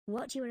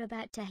What you are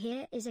about to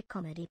hear is a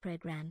comedy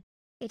program.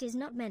 It is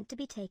not meant to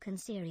be taken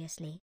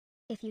seriously.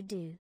 If you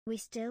do, we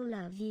still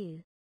love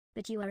you.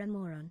 But you are a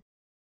moron.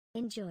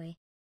 Enjoy.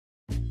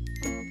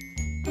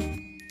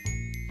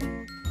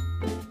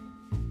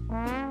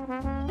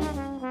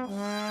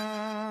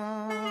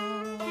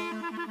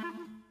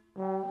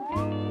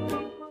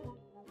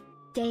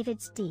 David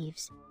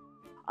Steves.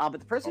 But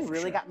the person who for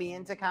really sure. got me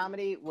into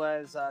comedy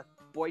was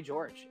Boy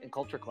George in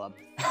Culture Club.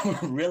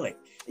 Really?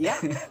 Yeah.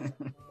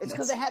 It's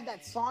because they had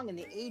that song in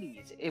the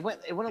 80s. It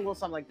went a little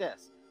something like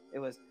this. It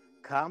was,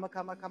 become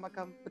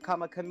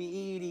a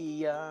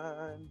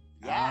comedian.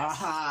 Yes.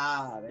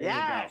 Ah, there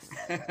Yes.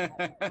 you go.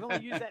 I've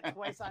only used that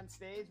twice on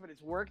stage, but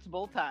it's worked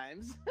both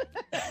times.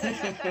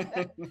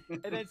 And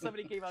then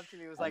somebody came up to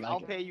me and was like,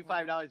 I'll pay you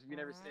 $5 if you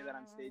never say that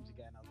on stage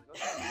again. I was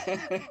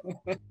like,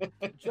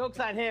 okay. Joke's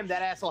on him.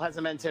 That asshole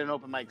hasn't been to an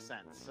open mic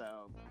since.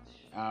 So.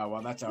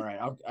 Well, that's all right.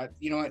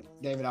 You know what,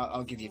 David?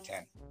 I'll give you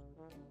 10.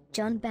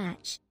 John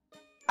Batch.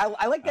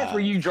 I like that's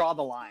where you draw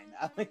the line.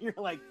 You're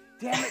like,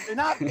 damn it, they're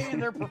not paying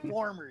their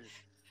performers.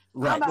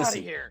 Right, I'm out of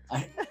listen, here.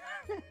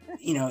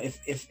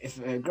 If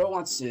a girl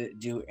wants to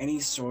do any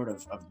sort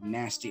of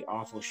nasty,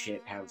 awful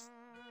shit, have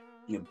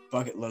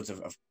bucket loads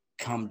of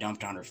cum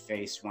dumped on her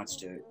face, wants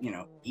to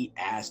eat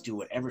ass, do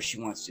whatever she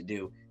wants to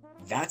do,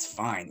 that's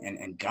fine,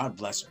 and God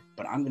bless her.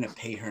 But I'm gonna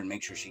pay her and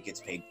make sure she gets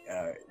paid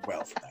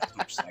well for that as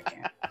much as I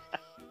can.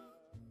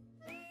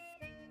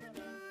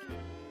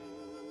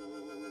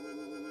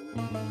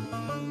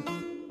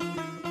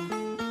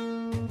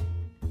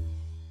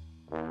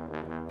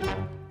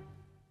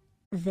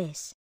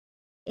 This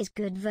is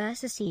Good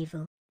vs.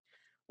 Evil.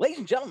 Ladies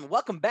and gentlemen,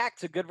 welcome back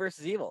to Good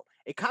vs. Evil,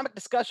 a comic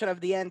discussion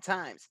of the end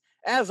times.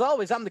 As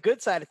always, I'm the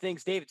good side of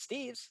things, David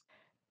Steves.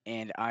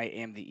 And I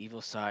am the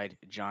evil side,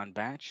 John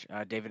Batch.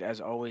 David, as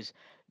always,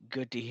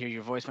 good to hear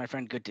your voice, my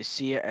friend. Good to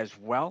see you as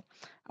well.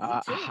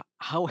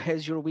 How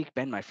has your week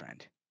been, my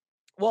friend?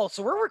 Well,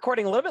 so we're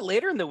recording a little bit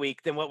later in the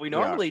week than what we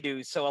normally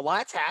do. So a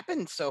lot's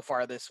happened so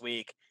far this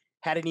week.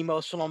 Had an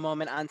emotional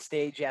moment on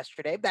stage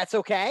yesterday. That's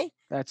okay.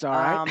 That's all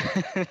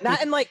right.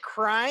 Not in like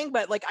crying,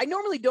 but like I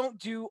normally don't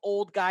do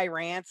old guy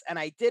rants, and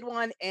I did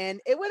one, and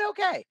it went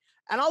okay.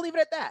 And I'll leave it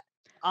at that.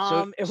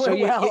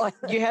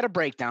 You had a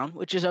breakdown,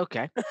 which is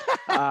okay.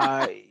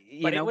 But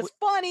it was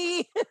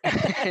funny.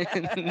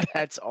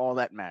 That's all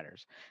that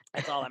matters.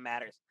 That's all that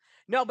matters.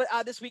 No, but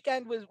this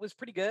weekend was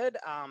pretty good.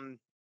 I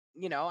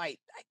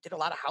did a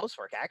lot of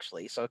housework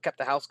actually, so it kept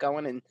the house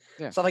going and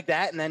stuff like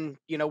that. And then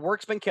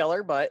work's been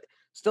killer, but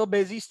still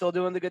busy, still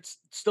doing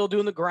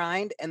the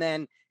grind. And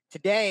then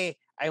today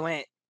I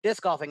went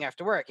disc golfing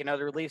after work, to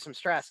relieve some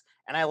stress,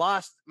 and I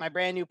lost my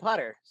brand new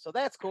putter, so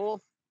that's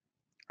cool.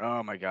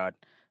 Oh my God.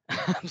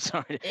 I'm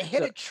sorry. It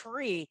hit a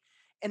tree,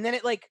 and then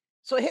it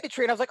hit a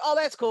tree, and I was like, oh,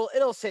 that's cool.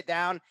 It'll sit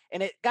down.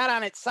 And it got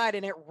on its side,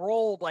 and it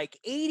rolled like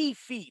 80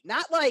 feet,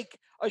 not like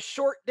a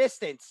short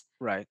distance,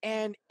 right,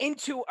 and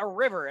into a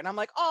river. And I'm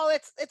like, oh,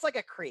 it's like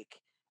a creek.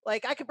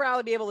 Like I could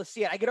probably be able to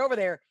see it. I get over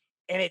there,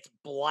 and it's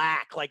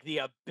black, like the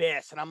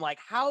abyss. And I'm like,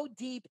 how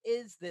deep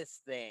is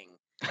this thing?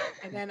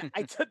 And then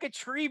I took a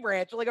tree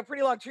branch, like a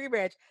pretty long tree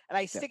branch, and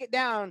I stick it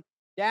down.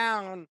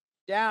 I'm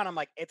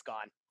like, it's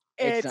gone.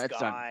 It's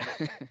gone.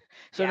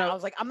 So I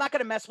was like, I'm not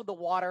gonna mess with the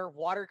water.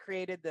 Water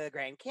created the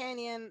Grand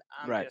Canyon.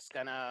 I'm just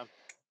gonna.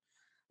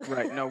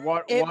 Right. No,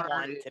 water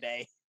won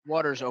today.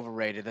 Water's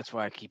overrated. That's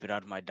why I keep it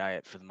out of my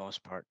diet for the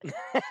most part.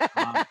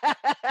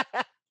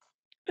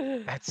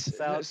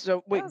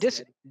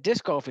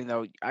 Disc golfing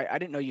though. I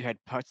didn't know you had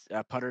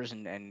putters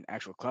and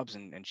actual clubs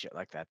and shit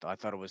like that though. I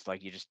thought it was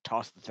like you just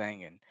toss the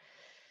thing and.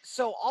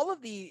 So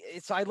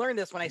I learned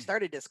this when I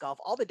started disc golf.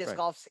 All the disc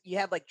golfs, you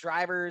have like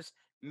drivers,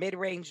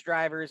 mid-range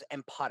drivers,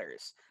 and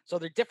putters. So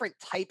they're different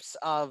types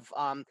of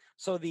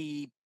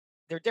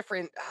they're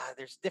different.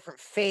 There's different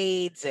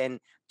fades and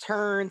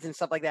turns and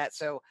stuff like that.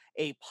 So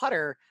a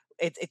putter,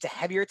 it's a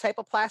heavier type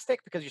of plastic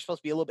because you're supposed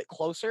to be a little bit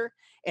closer,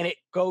 and it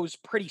goes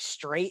pretty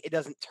straight. It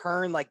doesn't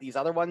turn like these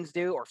other ones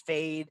do or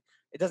fade.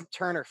 It doesn't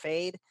turn or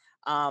fade.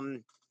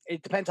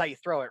 It depends how you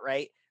throw it,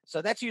 right?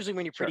 So that's usually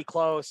when you're pretty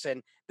close.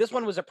 And this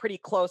one was a pretty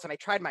close. And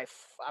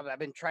I've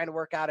been trying to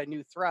work out a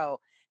new throw,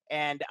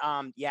 and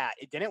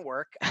it didn't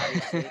work.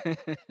 Obviously.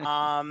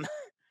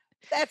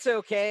 That's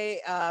okay.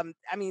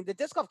 The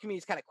disc golf community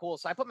is kind of cool.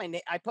 So I put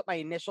my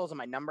initials and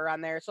my number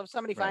on there. So if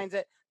somebody finds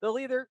it, they'll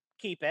either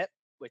keep it,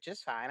 which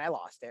is fine. I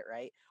lost it,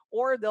 right?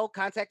 Or they'll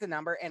contact the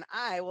number, and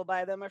I will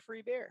buy them a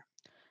free beer.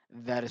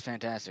 That is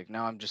fantastic.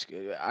 Now I'm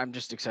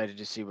just excited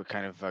to see what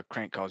kind of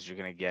crank calls you're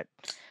gonna get.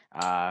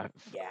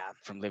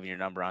 From leaving your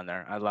number on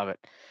there. I love it.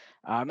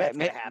 That's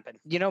gonna happen.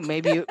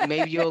 Maybe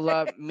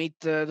you'll meet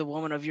the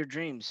woman of your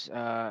dreams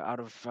out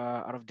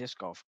of disc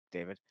golf,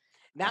 David.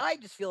 Now I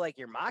just feel like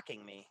you're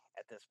mocking me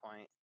at this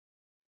point.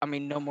 I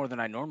mean, no more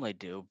than I normally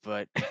do,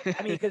 but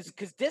I mean, because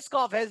disc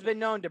golf has been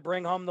known to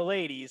bring home the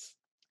ladies.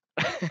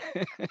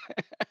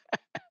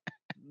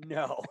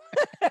 No.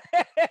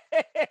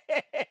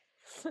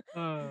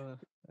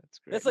 That's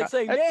great. That's like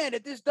saying, man,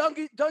 at this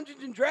Dungeons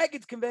and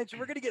Dragons convention,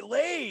 we're gonna get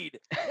laid.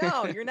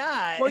 No, you're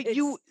not. Well,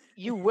 you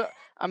will.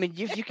 I mean,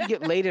 if you can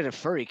get laid at a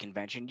furry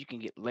convention, you can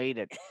get laid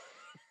at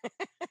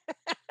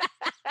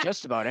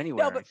just about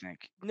anywhere. I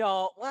think.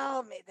 No,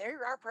 well,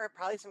 there are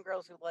probably some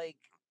girls who like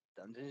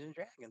Dungeons and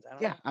Dragons. I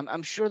don't know.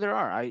 I'm sure there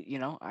are.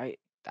 I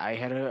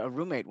had a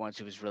roommate once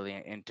who was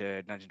really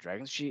into Dungeons and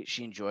Dragons.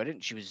 She enjoyed it,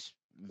 and she was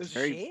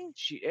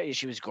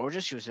she was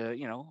gorgeous. She was a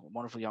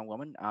wonderful young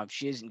woman.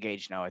 She is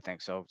engaged now, I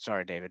think. So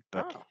sorry, David,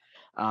 but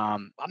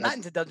I'm not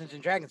into Dungeons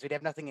and Dragons. We'd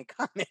have nothing in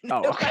common.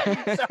 Oh,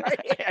 okay. Sorry.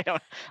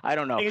 I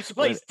don't know. If she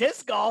plays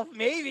disc golf,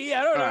 maybe.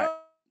 I don't know.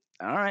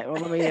 All right.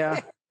 Well, let me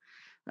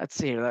let's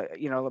see.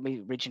 Let me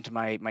reach into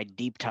my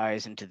deep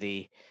ties into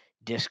the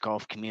disc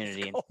golf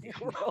community and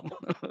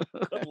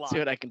see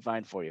what I can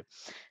find for you.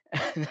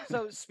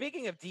 So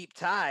speaking of deep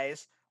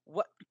ties,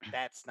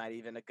 that's not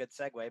even a good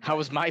segue. How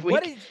was my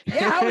week?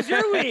 How was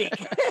your week?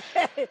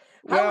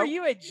 How are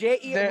you at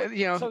JE? There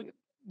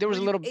was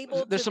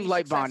there's some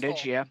light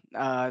bondage. Yeah.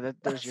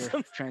 There's your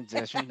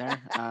transition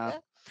there.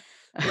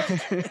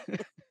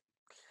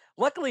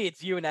 Luckily,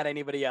 it's you and not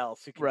anybody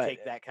else who can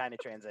take that kind of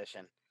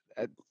transition,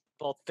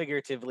 both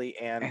figuratively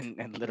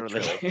and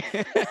literally.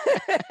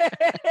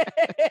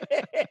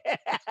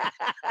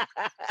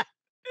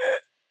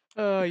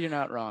 Oh, you're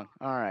not wrong.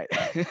 All right.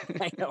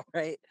 I know,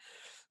 right?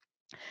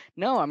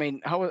 No, I mean,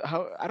 how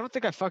I don't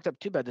think I fucked up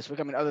too bad this week.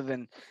 I mean, other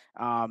than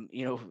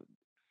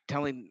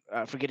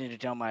forgetting to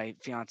tell my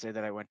fiance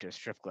that I went to a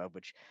strip club,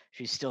 which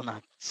she's still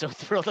not so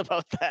thrilled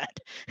about that.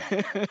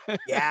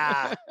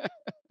 Yeah.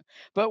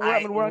 But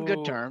we're on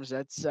good terms.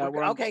 That's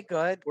okay.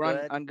 Good.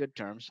 We're on good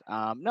terms.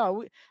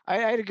 No, I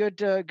had a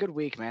good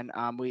week, man.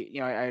 I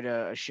had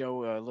a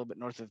show a little bit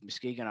north of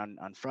Muskegon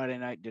on Friday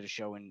night. Did a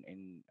show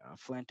in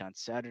Flint on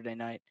Saturday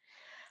night.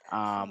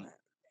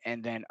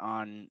 And then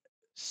on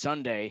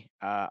Sunday,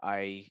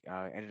 I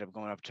ended up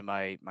going up to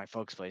my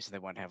folks' place, and they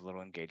wanted to have a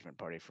little engagement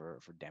party for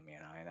Demi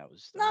and I, and that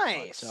was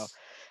nice. So,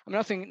 I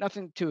mean,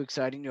 nothing too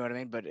exciting, you know what I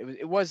mean? But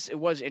it was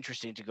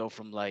interesting to go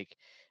from like,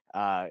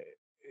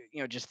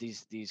 just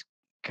these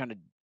kind of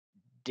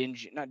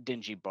not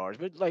dingy bars,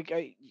 but like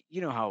you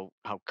know how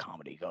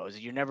comedy goes.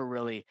 You're never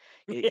really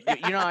you're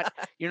not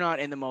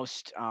in the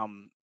most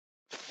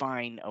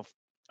fine of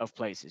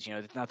places.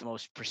 It's not the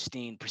most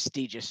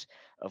prestigious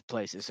of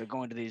places. So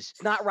going to these,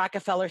 it's not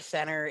Rockefeller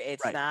Center.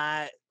 It's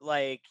not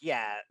like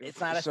it's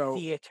not a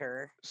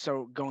theater.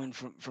 So going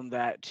from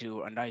that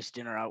to a nice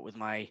dinner out with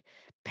my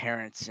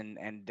parents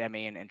and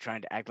Demi and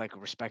trying to act like a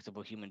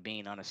respectable human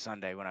being on a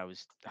Sunday when I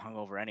was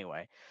hungover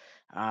anyway.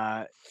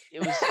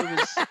 It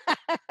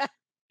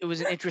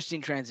was an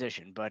interesting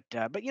transition, but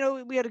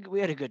we had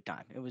a good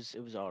time. It was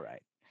all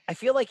right. I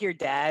feel like your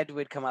dad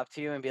would come up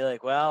to you and be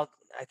like, "Well,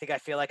 I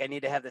feel like I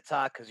need to have the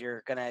talk because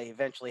you're gonna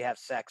eventually have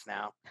sex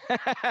now." Be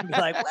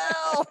like,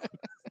 "Well,"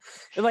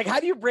 and like, how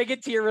do you bring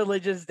it to your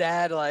religious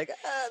dad? Like,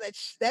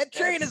 that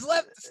train has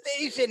left the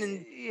station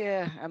and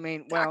I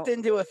mean, docked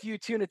into a few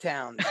tuna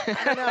towns.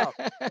 I don't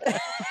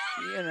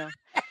know.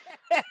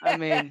 I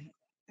mean.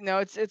 No,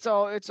 it's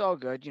all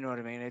good. You know what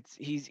I mean?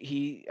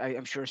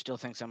 I'm sure still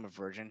thinks I'm a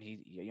virgin.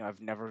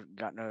 I've never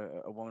gotten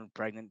a woman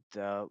pregnant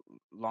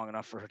long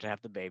enough for her to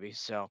have the baby.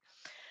 So,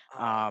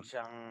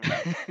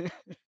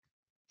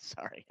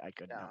 sorry, I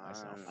couldn't help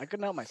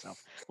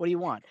myself. What do you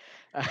want?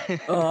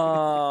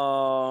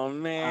 Oh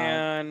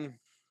man.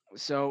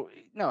 So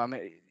no, I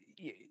mean,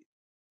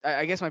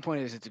 I guess my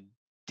point is it's a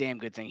damn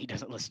good thing he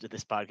doesn't listen to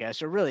this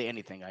podcast or really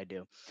anything I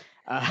do.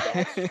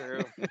 That's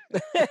true.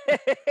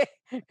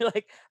 You're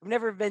like, I've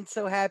never been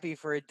so happy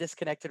for a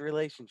disconnected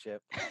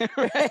relationship.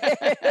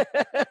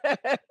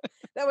 That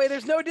way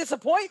there's no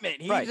disappointment.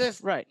 He's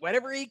just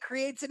whatever he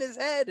creates in his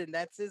head, and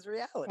that's his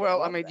reality.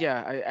 Well, I mean,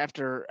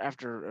 after I've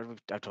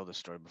told this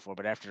story before,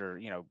 but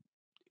after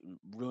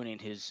ruining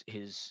his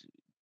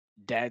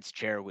dad's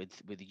chair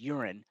with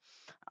urine,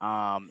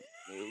 I've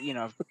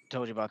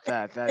told you about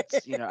that.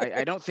 That's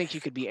I don't think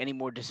you could be any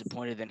more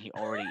disappointed than he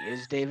already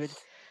is, David.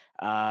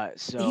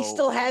 So he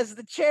still has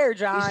the chair,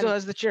 John. He still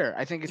has the chair.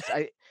 I think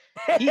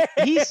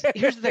he's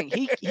here's the thing.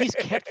 He's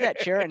kept that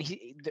chair, and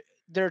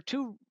there are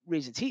two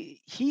reasons.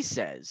 He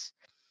says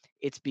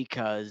it's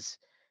because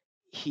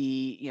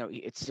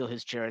it's still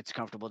his chair. It's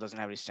comfortable. Doesn't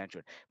have any stench to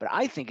it. But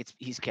I think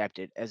he's kept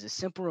it as a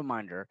simple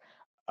reminder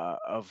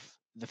of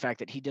the fact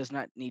that he does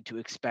not need to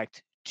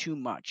expect too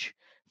much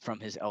from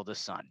his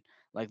eldest son.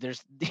 Like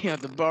there's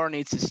the bar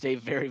needs to stay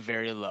very,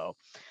 very low.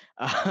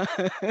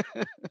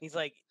 He's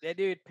like, that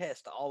dude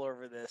pissed all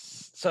over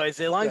this. So as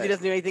long as he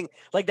doesn't do anything,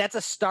 like that's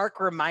a stark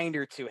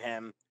reminder to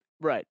him,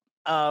 right,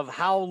 of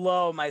how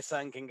low my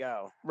son can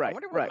go. Right. I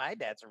wonder what my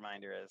dad's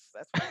reminder is.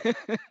 That's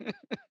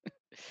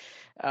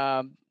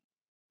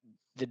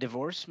the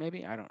divorce,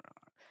 maybe. I don't know.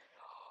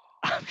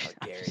 I'm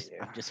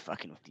just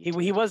fucking with you.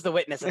 He was the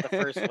witness at the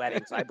first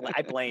wedding, so I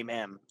blame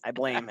him.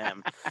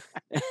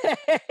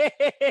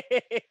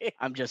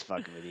 I'm just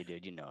fucking with you,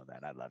 dude. You know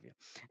that. I love you.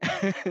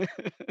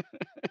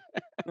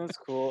 That's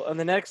cool. On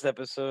the next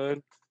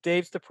episode,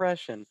 Dave's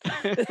depression.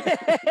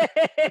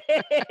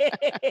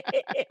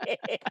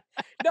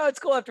 No, it's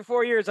cool. After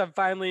 4 years, I'm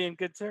finally in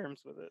good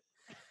terms with it.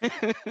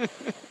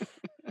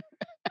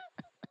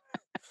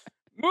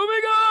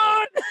 Moving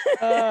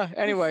on.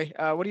 Anyway,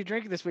 what are you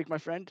drinking this week, my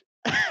friend?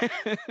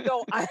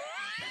 No,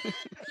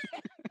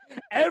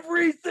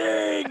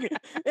 everything.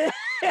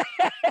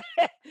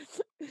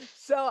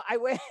 So I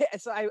went.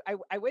 So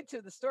I went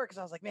to the store because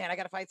I was like, man, I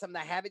got to find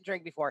something I haven't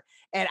drank before,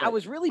 and I Right.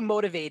 was really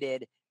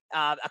motivated.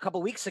 A couple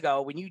weeks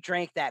ago, when you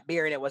drank that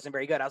beer and it wasn't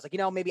very good, I was like,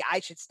 maybe I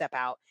should step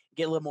out,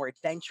 get a little more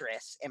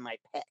adventurous in my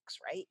picks,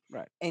 right?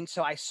 Right. And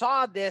so I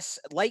saw this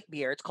light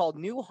beer. It's called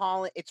New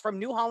Holland. It's from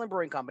New Holland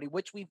Brewing Company,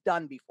 which we've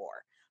done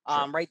before,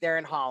 Sure. right there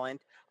in Holland.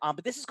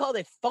 But this is called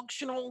a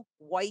functional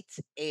white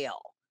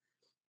ale.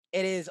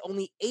 It is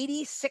only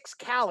 86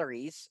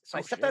 calories. So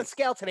I stepped on the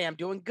scale today. I'm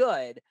doing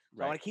good.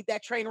 So I want to keep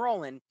that train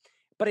rolling.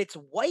 But it's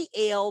white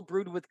ale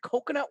brewed with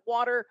coconut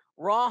water,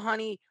 raw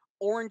honey,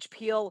 orange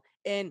peel,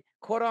 and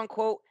quote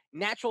unquote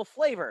natural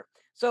flavor.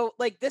 So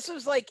like this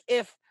was like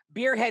if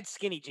beer had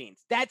skinny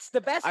jeans. That's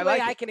the best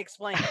way I can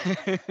explain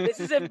it. This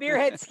is if beer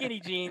had skinny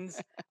jeans.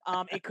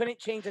 It couldn't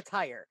change a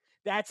tire.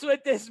 That's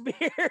what this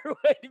beer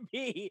would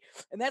be.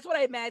 And that's what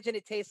I imagine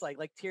it tastes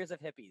like Tears of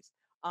Hippies.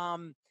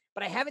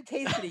 But I haven't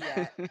tasted it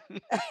yet.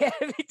 I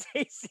haven't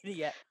tasted it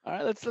yet. All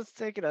right, let's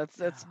take it.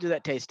 Let's do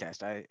that taste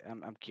test.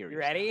 I'm curious. You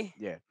ready?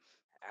 Yeah.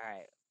 All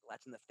right.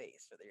 Let's in the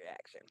face for the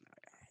reaction.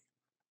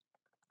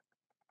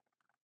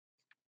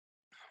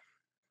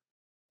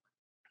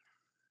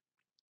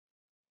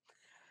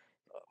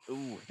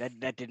 Ooh,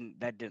 that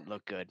didn't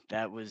look good.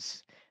 That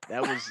was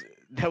almost.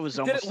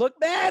 Did it look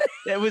bad?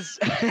 That was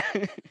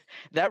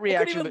that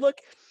reaction.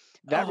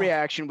 That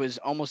reaction was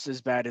almost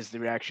as bad as the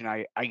reaction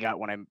I got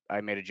when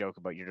I made a joke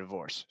about your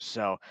divorce.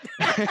 So.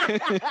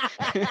 I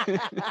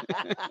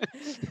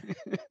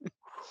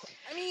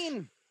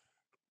mean,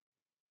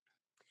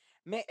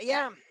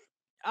 yeah.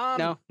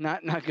 No,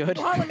 not good.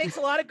 Holland makes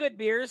a lot of good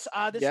beers.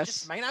 This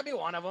just might not be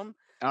one of them.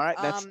 All right,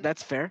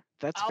 that's fair.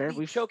 That's fair. I'll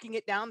be choking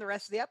it down the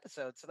rest of the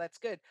episode, so that's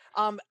good.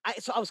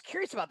 So I was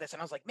curious about this,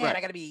 and I was like, man,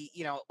 I got to be,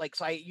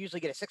 so I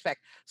usually get a 6-pack.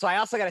 So I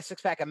also got a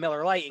 6-pack of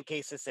Miller Lite in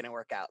case this didn't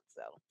work out.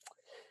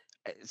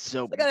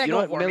 So you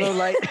know what Miller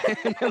Lite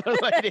Miller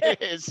Lite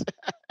it is.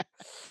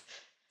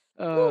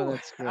 Oh,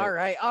 that's great. All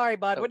right,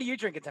 bud. What are you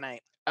drinking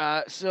tonight?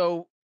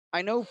 So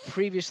I know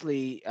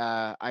previously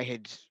I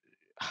had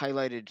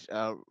highlighted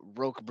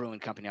Roke Brewing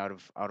Company out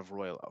of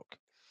Royal Oak.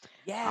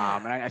 Yeah.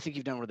 And I think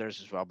you've done with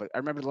theirs as well. But I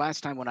remember the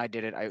last time when I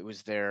did it, I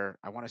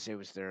want to say it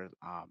was their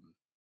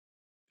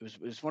it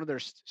was one of their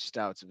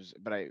stouts. It was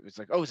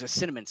like, it was a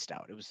cinnamon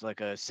stout. It was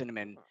like a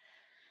cinnamon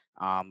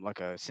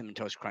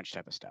toast crunch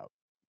type of stout.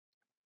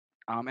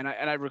 And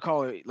I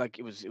recall it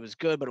was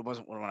good, but it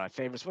wasn't one of my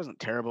favorites. It wasn't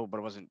terrible, but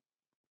I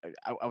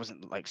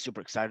wasn't like super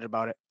excited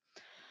about it.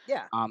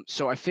 Yeah.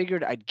 So I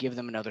figured I'd give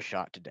them another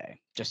shot today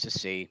just to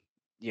see,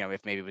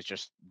 if maybe it was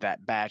just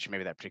that batch or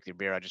maybe that particular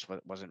beer. I just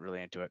wasn't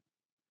really into it.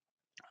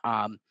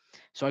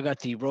 So I got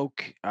the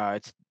Roke,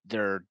 it's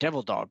their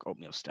Devil Dog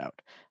Oatmeal Stout.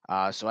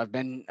 So I've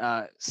been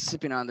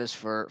sipping on this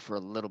for a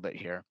little bit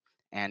here,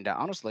 and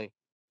honestly,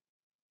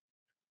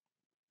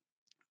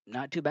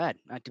 not too bad.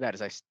 Not too bad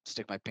as I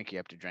stick my pinky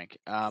up to drink.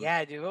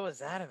 Yeah, dude, what was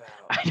that about?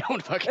 I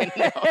don't fucking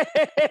know.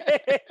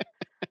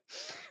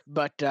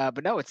 But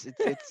no, it's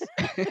it's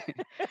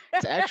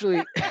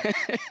actually.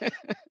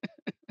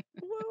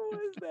 What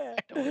was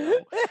that? I don't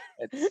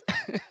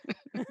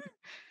know.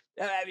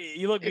 I mean,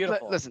 you look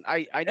beautiful. Listen,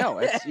 I know.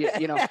 It's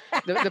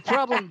the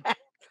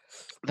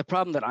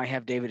problem that I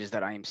have, David, is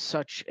that I am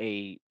such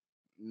a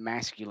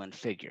masculine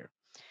figure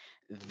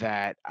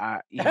that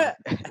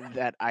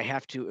that I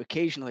have to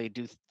occasionally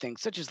do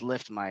things such as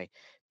lift my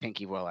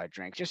pinky while I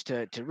drink, just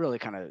to really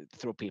kind of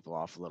throw people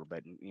off a little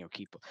bit, and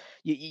keep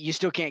you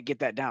still can't get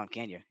that down,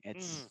 can you?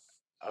 It's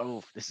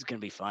this is gonna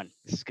be fun.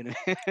 This is gonna.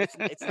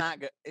 It's not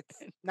good. It's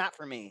not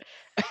for me.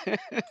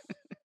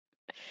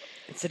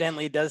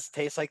 Incidentally, it does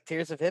taste like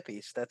Tears of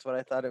Hippies. That's what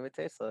I thought it would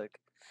taste like.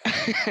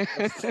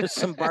 There's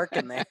some bark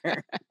in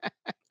there.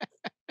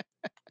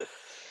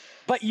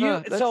 But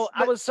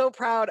I was so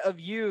proud of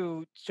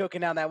you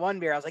choking down that one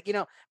beer. I was like,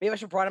 maybe I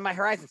should broaden my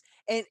horizons.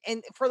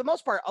 And for the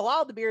most part, a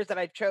lot of the beers that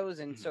I've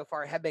chosen so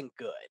far have been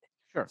good.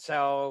 Sure.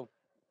 So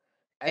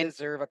I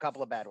deserve a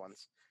couple of bad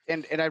ones.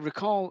 And I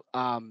recall,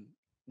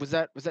 was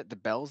that the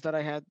Bells that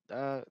I had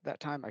that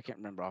time? I can't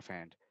remember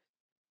offhand.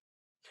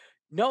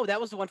 No,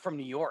 that was the one from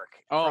New York.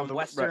 From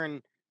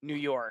Western New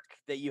York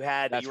that you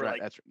had. That's you were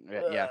right. Like,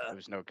 yeah, it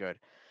was no good.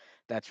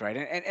 That's right.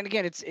 And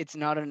again, it's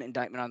not an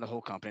indictment on the whole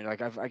company.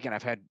 Like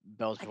I've had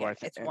Bells before.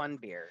 It's one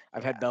beer.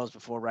 I've had Bells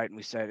before, right? And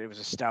we said it was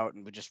a stout,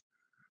 and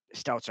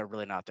stouts are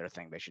really not their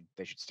thing. They should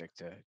stick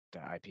to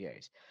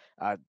IPAs.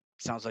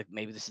 Sounds like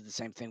maybe this is the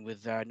same thing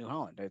with New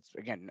Holland. It's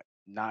again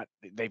not.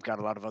 They've got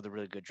a lot of other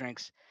really good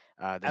drinks.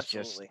 That's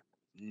Absolutely. just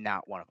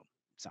not one of them.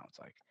 Sounds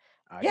like.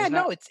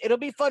 It'll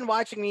be fun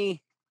watching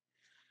me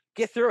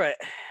get through it.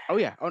 Oh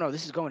yeah. Oh no,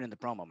 this is going in the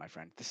promo, my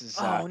friend. This is.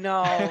 Oh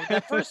no,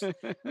 the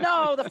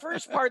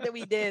first part that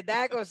we did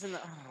that goes in the.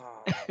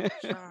 Oh,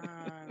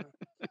 John.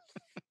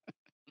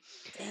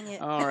 Dang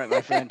it. All right,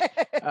 my friend.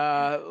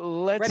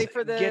 Let's Ready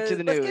for the get to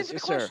the let's news. get into the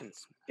Yes, sir.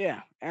 questions.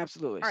 Yeah,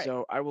 absolutely. All right.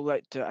 So I will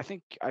let. I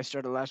think I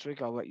started last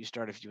week. I'll let you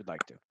start if you would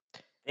like to.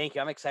 Thank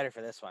you. I'm excited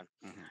for this one.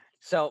 Mhm.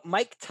 So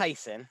Mike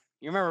Tyson,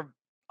 you remember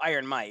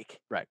Iron Mike?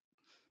 Right.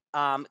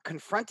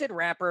 Confronted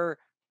rapper.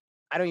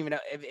 I don't even know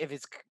if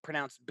it's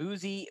pronounced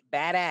Boozy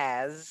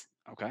Badass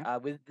Okay.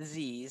 with the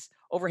Z's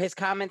over his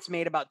comments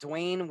made about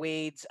Dwayne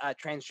Wade's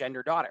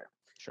transgender daughter.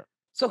 Sure.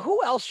 So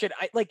who else should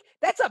I like?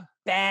 That's a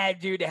bad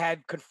dude to have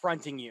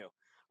confronting you.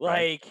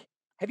 Right. Like,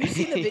 have you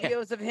seen the Yeah.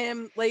 videos of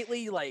him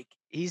lately? Like,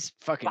 He's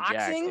fucking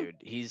boxing? jacked,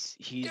 dude. He's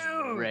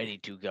Dude. ready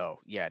to go.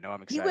 Yeah, no, I'm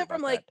He excited went about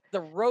from like that.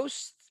 the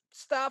roast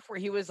stuff where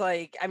he was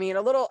like, I mean,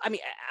 a little. I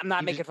mean, I'm not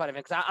He was- making fun of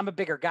him because I'm a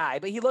bigger guy,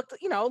 but he looked,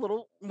 a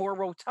little more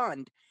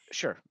rotund.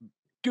 Sure.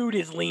 Dude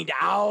is leaned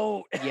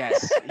out.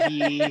 Yes,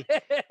 he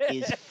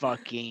is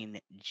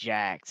fucking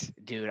jacked,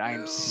 dude. I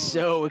am Dude.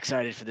 so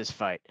excited for this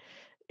fight.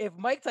 If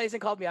Mike Tyson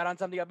called me out on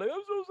something, I'm like,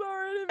 I'm so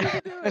sorry, I didn't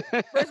mean to do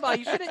it. First of all,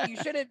 you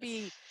shouldn't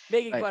be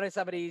making Right. fun of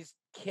somebody's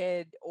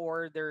kid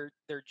or their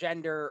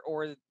gender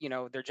or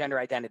their gender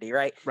identity,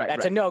 right? Right,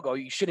 That's right. a no-go.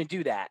 You shouldn't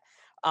do that.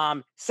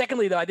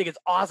 Secondly, though, I think it's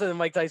awesome that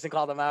Mike Tyson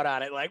called him out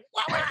on it. Like,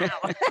 wow.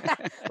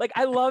 Like,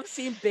 I love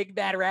seeing big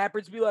bad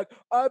rappers be like,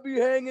 I'll be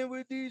hanging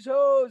with these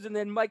hoes. And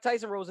then Mike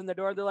Tyson rolls in the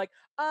door. They're like,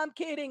 I'm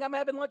kidding. I'm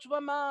having lunch with my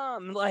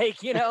mom. Like,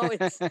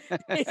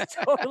 it's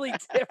totally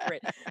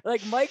different.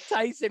 Like, Mike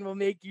Tyson will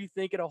make you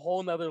think at a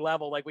whole nother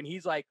level. Like, when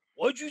he's like,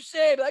 what'd you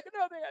say? Like,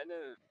 no,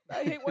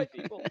 I hate white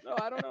people. No,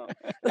 I don't know.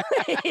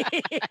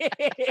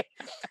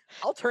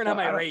 I'll turn on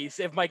No, I my don't- race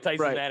if Mike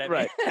Tyson's Right, mad at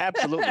right. me.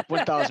 Absolutely,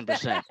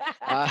 1000%.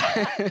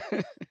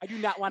 I do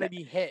not want to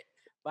be hit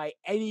by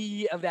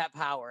any of that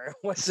power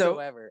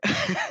whatsoever.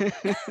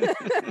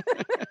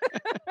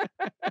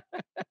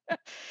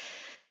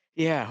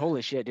 Yeah,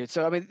 holy shit, dude.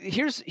 So I mean,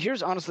 here's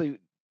honestly,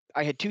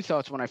 I had two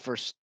thoughts when I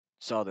first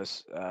saw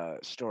this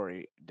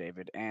story,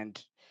 David,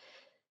 and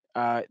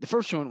the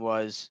first one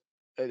was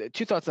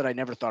two thoughts that I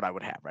never thought I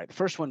would have. Right, the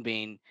first one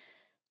being,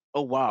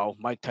 oh wow,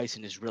 Mike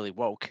Tyson is really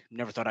woke.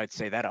 Never thought I'd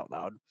say that out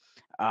loud.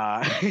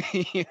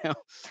 You know,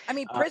 I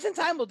mean, prison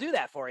time will do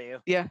that for you.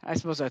 yeah, I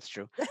suppose that's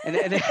true.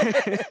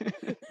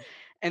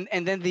 And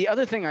then the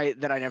other thing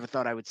that I never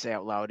thought I would say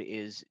out loud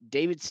is,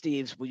 David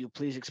Steves, will you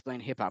please explain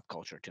hip hop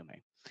culture to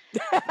me?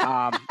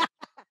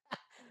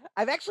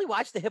 I've actually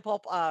watched the hip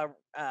hop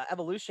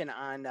evolution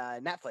on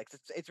Netflix.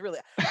 It's really,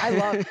 I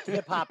love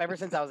hip hop ever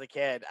since I was a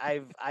kid.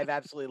 I've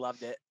absolutely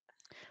loved it.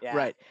 Yeah.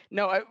 Right.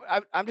 No,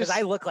 I'm Because just.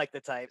 I look like the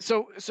type.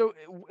 So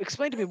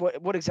explain to me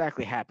what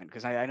exactly happened,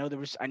 because I know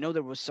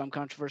there was some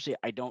controversy.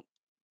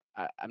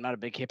 I'm not a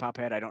big hip hop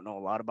head. I don't know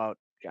a lot about.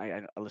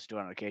 I listen to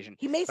it on occasion.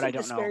 He made but I some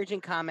don't know.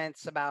 disparaging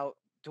comments about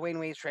Dwayne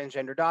Wade's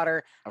transgender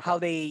daughter.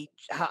 Okay.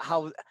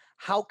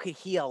 How could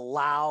he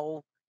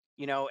allow,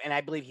 and I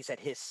believe he said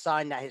his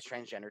son, not his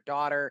transgender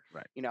daughter.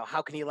 Right.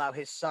 How can he allow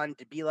his son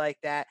to be like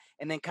that?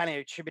 And then kind of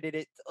attributed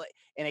it to,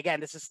 and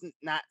again, this is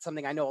not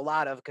something I know a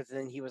lot of, because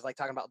then he was like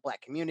talking about the Black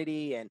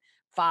community and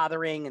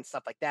fathering and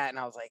stuff like that. And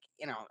I was like,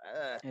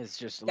 It's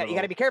just you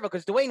got to be careful,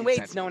 because Dwayne Wade's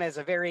insensitive. known as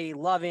a very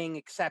loving,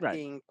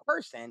 accepting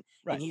person,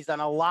 Right. and he's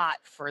done a lot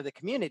for the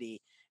community.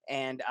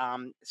 And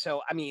so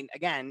I mean,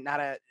 again,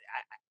 I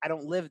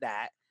don't live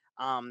that.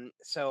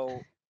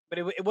 But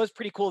it was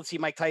pretty cool to see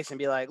Mike Tyson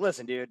be like,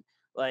 listen, dude,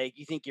 like,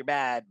 you think you're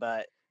bad,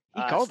 but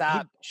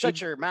shut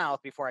your mouth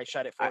before I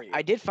shut it for you.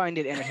 I did find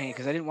it entertaining,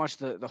 because I didn't watch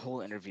the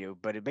whole interview,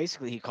 but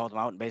he called him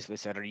out and basically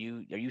said, "Are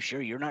you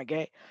sure you're not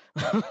gay?"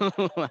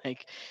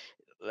 Like,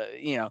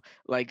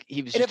 like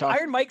he was and just if talking.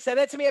 Iron Mike said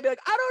that to me, I'd be like,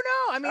 I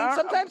don't know. I mean,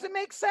 sometimes it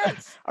makes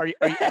sense.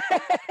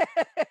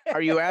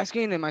 Are you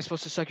asking? Am I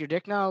supposed to suck your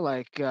dick now?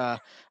 Like,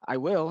 I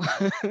will.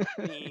 I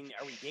mean,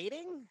 are we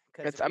dating?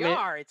 Because if we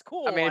are, it's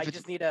cool. I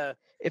just need to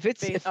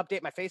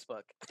update my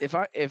Facebook.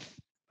 If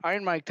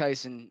Iron Mike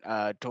Tyson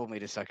told me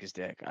to suck his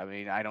dick, I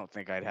mean, I don't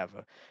think I'd have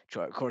a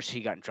choice. Of course,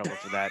 he got in trouble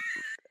for that.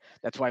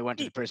 That's why he went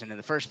to the prison in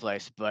the first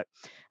place. But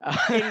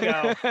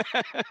bingo.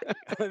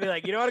 I'd be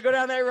like, you don't want to go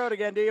down that road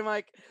again, do you,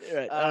 Mike?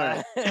 Right. All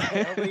right.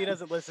 Hopefully he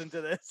doesn't listen to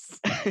this.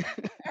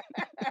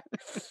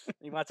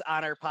 He wants to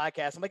honor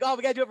podcast. I'm like, oh,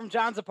 we gotta do it from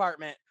John's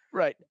apartment.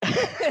 Right.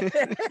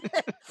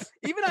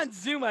 Even on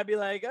Zoom, I'd be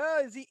like,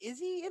 oh, is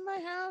he in my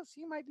house?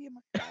 He might be in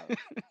my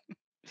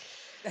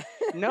house.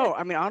 No,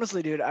 I mean,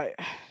 honestly, dude, I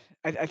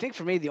think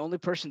for me, the only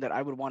person that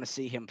I would want to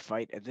see him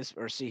fight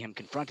or see him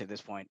confront at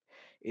this point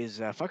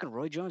is fucking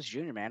Roy Jones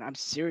Jr., man. I'm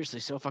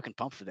seriously so fucking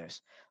pumped for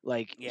this.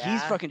 Like,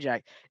 he's fucking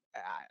jacked.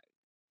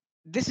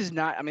 This is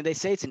not, I mean, they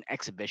say it's an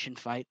exhibition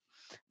fight.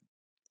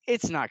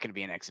 It's not going to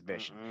be an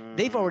exhibition.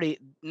 They've already,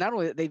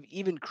 they've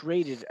even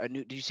created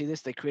did you see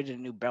this? They created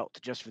a new belt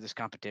just for this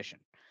competition.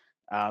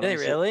 Did they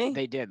really?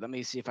 They did. Let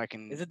me see if I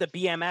can. Is it the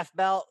BMF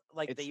belt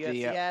like the UFC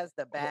the, has?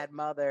 The bad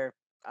mother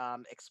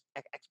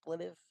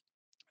expletive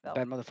belt?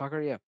 Bad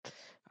motherfucker, yeah.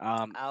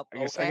 I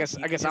guess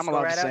You can I'm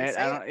allowed to say it.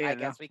 I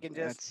guess we can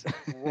just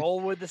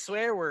roll with the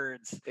swear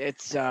words.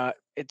 It's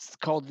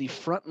called the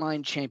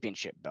Frontline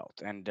Championship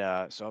belt, and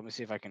so let me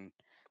see if I can.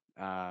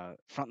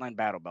 Frontline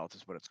Battle Belt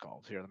is what it's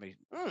called. Here, let me.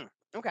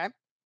 Okay.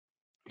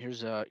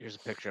 Here's a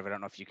picture of it. I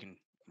don't know if you can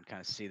kind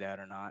of see that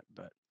or not,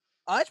 but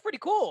Oh, that's pretty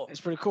cool.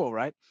 it's pretty cool,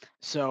 right?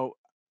 So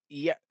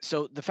yeah,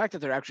 so the fact that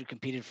they're actually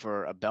competing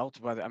for a belt,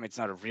 whether I mean it's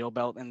not a real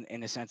belt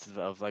in the sense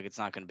of like it's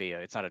not going to be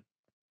it's not a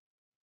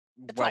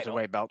A title.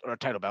 welterweight belt or a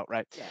title belt,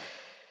 right?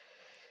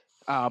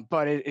 Yeah.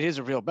 But it is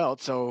a real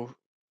belt, so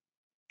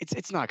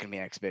it's not going to be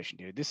an exhibition,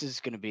 dude. This is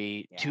going to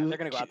be Yeah, they're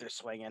gonna go out there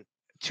swinging.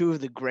 two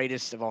of the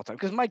greatest of all time.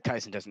 Because Mike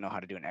Tyson doesn't know how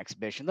to do an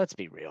exhibition. Let's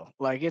be real.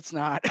 Like it's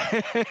not.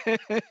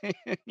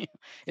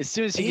 As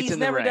soon as he gets He's in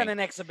the never ring, done an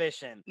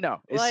exhibition.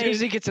 no. As soon as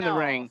he Like, gets in the no.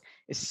 ring,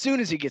 as soon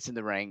as he gets in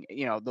the ring,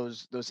 you know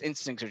those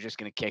instincts are just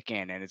going to kick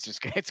in, and it's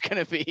just it's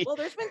going to be. Well,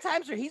 there's been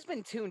times where he's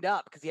been tuned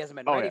up because he hasn't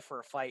been Oh, ready yeah. for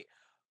a fight.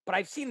 But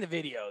I've seen the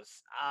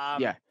videos.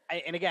 Yeah.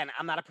 And again,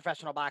 I'm not a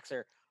professional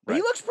boxer, but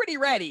he Right. looks pretty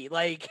ready.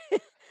 Like,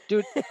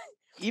 Dude,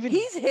 even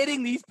he's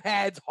hitting these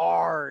pads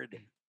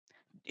hard.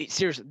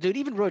 seriously, dude.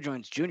 Even Roy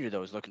Jones Jr.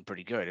 though is looking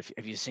pretty good.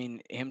 Have you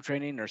seen him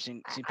training or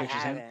seen I pictures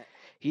of him? haven't.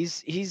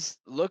 He's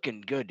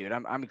looking good, dude.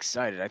 I'm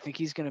excited. I think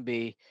he's going to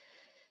be.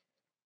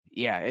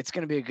 Yeah, it's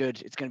gonna be a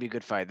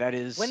good fight. That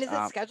is. When is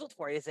it scheduled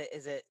for? Is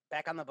it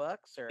back on the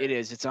books or? It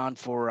is. It's on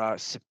for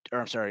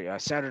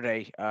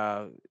Saturday,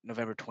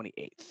 November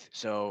 28th.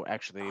 So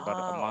actually about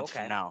a Oh, month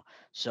from okay. now.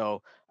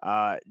 So,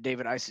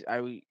 David, I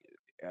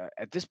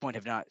at this point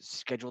have not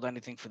scheduled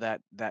anything for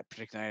that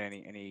particular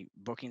night, any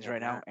bookings Yeah,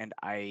 right now, not- and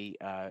I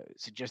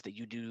suggest that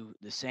you do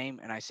the same.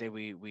 And I say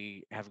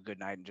we have a good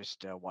night and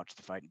just watch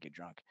the fight and get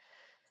drunk.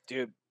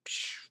 Dude,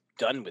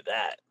 done with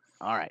that.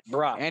 All right.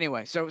 Bruh.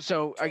 Anyway, so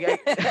I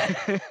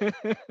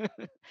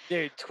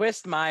Dude,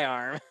 twist my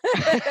arm.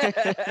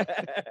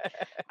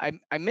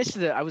 I missed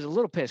I was a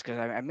little pissed because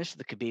I missed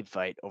the Khabib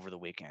fight over the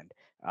weekend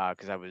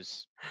because I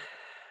was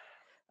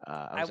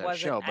at a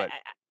show, but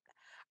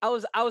I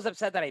was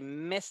upset that I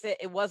missed it.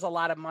 It was a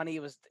lot of money.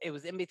 It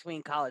was in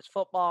between college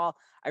football.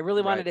 I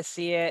really wanted to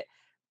see it,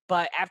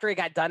 but after it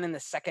got done in the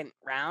second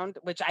round,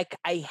 which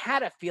I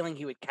had a feeling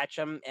he would catch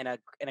him in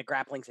a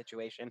grappling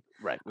situation.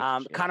 right.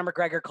 Conor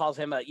McGregor calls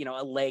him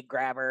a leg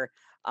grabber.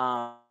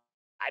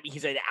 I mean,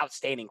 he's an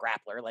outstanding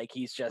grappler. Like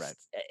he's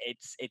just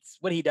it's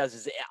what he does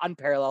is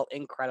unparalleled,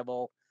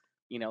 incredible.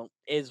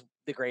 Is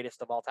the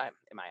greatest of all time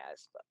in my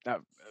eyes.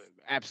 But.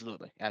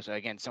 Absolutely.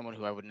 Again, someone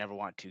who I would never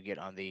want to get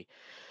on the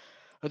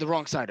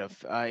wrong side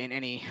of in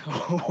any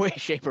way,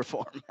 shape, or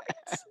form.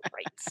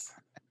 Right.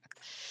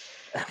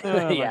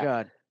 Oh Yeah. my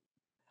God.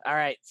 All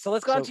right. So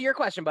let's go on to your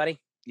question, buddy.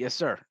 Yes,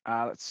 sir.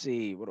 Let's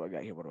see. What do I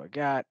got here? What do I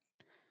got?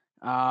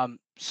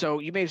 So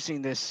you may have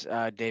seen this,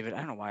 David. I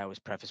don't know why I always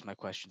preface my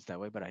questions that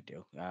way, but I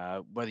do.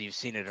 Whether you've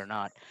seen it or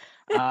not.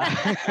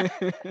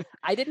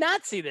 I did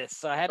not see this,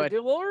 so I had to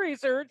do a little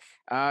research.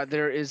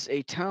 There is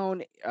a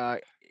town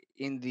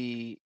in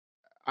the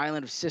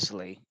island of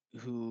Sicily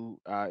who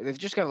they've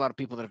just got a lot of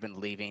people that have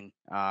been leaving.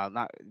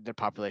 Not their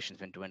population's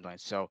been dwindling,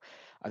 so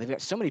they've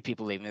got so many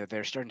people leaving that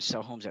they're starting to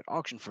sell homes at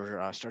auction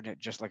for starting at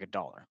just like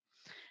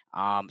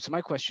 $1. So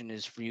my question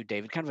is for you,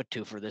 David, kind of a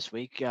two for this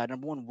week.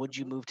 Number one, would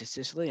you move to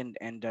Sicily?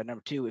 And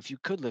number two, if you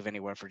could live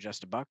anywhere for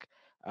just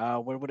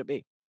 $1, where would it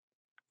be?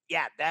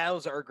 Yeah,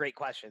 those are great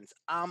questions.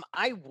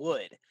 I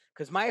would,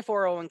 because my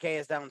 401k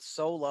is down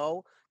so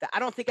low that I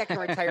don't think I can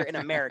retire in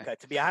America,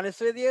 to be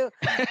honest with you.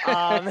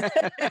 I'm just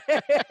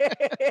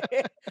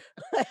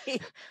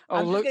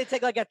gonna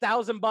take like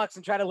 $1,000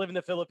 and try to live in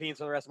the Philippines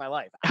for the rest of my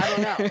life. I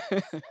don't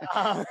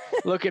know.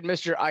 Look at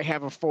Mr. I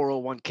have a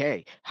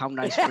 401k. How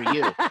nice for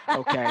you.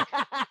 Okay.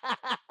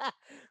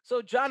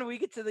 So, John, we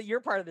get to your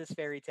part of this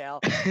fairy tale.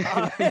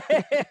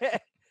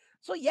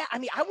 So, yeah, I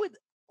mean, I would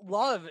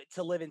love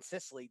to live in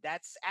Sicily.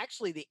 That's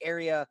actually the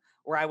area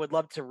where I would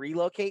love to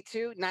relocate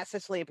to. Not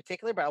Sicily in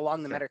particular, but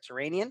along the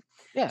Mediterranean.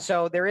 Yeah.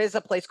 So there is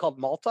a place called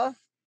Malta.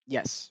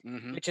 Yes.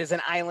 Mm-hmm. Which is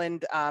an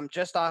island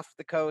just off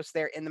the coast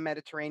there in the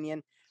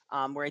Mediterranean,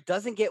 where it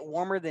doesn't get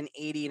warmer than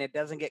 80 and it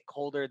doesn't get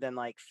colder than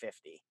like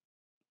 50.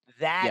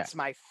 That's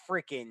my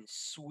freaking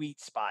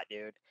sweet spot,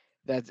 dude.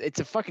 It's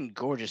a fucking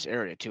gorgeous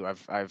area too.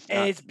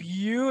 It's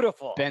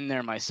beautiful. Been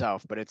there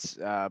myself, but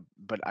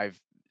but I've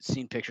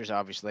seen pictures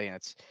obviously,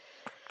 and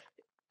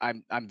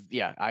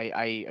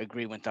I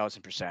agree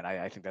 1000%.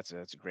 I think that's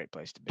a great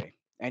place to be.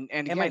 And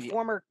again, my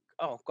former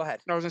go ahead.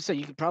 I was gonna say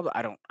you could probably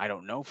I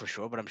don't know for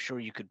sure, but I'm sure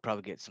you could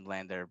probably get some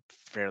land there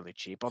fairly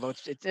cheap. Although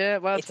it's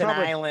an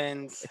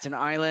island. It's an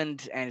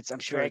island, and I'm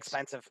sure very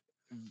expensive.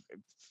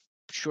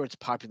 Sure, it's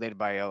populated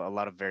by a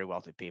lot of very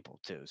wealthy people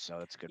too. So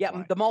that's a good. Yeah,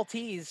 point. the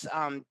Maltese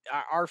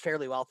are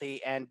fairly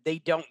wealthy, and they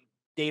don't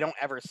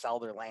ever sell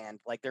their land.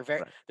 Like they're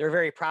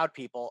very proud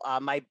people.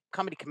 My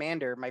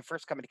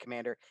first company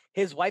commander,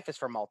 his wife is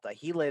from Malta.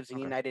 He lives in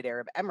United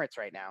Arab Emirates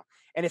right now,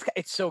 and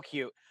it's so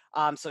cute.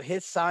 So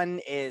his son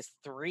is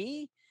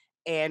 3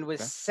 and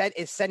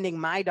is sending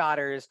my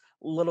daughters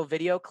little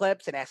video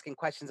clips and asking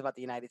questions about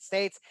the United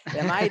States.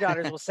 And my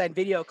daughters will send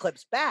video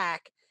clips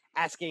back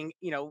asking,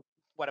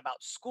 what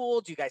about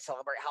school? Do you guys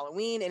celebrate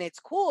Halloween? And it's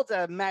cool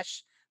to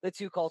mesh the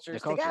two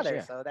cultures together.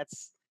 Yeah. So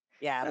that's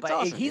Yeah, That's but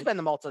awesome, he's dude. been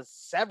to Malta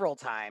several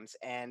times,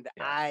 and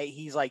Yeah.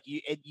 he's like,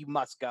 you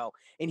must go.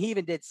 And he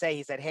even did say,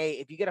 he said, hey,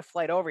 if you get a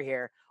flight over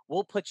here,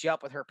 we'll put you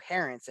up with her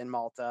parents in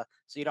Malta,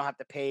 so you don't have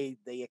to pay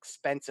the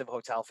expensive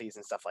hotel fees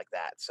and stuff like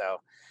that. So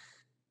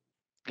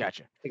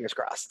Gotcha. fingers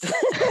crossed.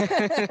 But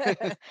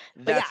yeah,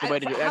 That's the way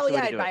to do. That's hell the way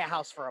yeah, to I'd do buy it. a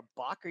house for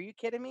 $1. Are you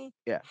kidding me?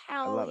 Yeah, I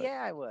Hell love it.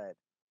 yeah, I would.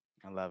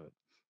 I love it.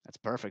 That's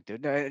perfect,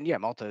 dude. No, and yeah,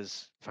 Malta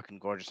is fucking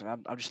gorgeous. And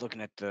I'm just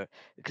looking at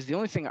because the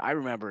only thing I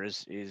remember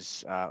is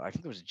I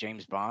think it was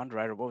James Bond,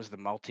 right? Or what was the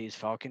Maltese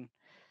Falcon?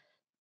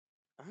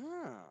 Oh,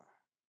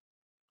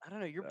 I don't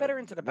know. You're Uh, better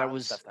into the that Bond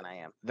was stuff than I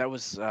am. that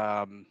was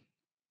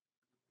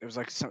it was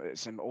like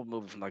some old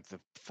movie from like the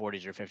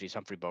 40s or 50s.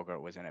 Humphrey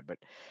Bogart was in it, but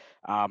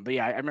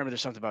yeah, I remember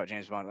there's something about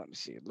James Bond. Let me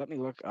see. Let me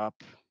look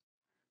up.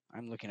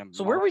 I'm looking at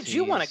So where would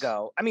you want to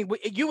Maltese. go? I mean,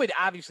 you would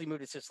obviously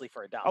move to Sicily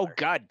for $1. Oh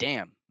god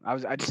damn!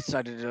 I just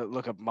decided to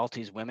look up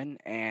Maltese women,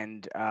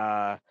 and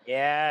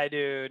Yeah,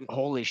 dude.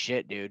 holy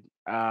shit, dude.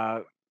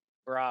 Bro.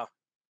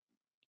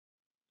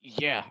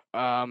 Yeah.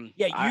 Yeah,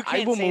 you I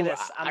can't will say move.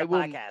 this on I the will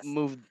podcast.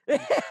 move.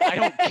 I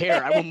don't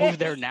care. I will move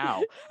there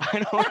now. I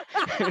don't.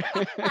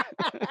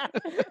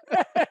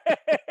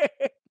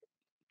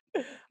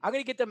 I'm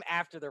gonna get them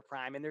after their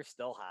prime, and they're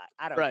still hot.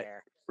 I don't Right.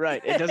 care.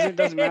 Right. It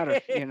doesn't matter.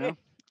 You know.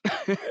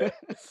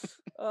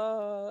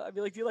 I'd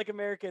be like, "Do you like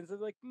Americans?" They're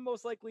like,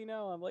 "Most likely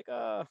no." I'm like,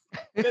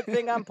 good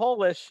thing I'm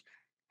Polish."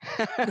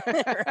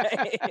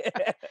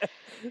 Right?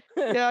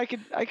 Yeah,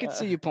 I could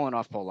see you pulling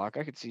off Polak.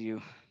 I could see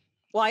you.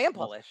 Well, I am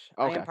Well, Polish.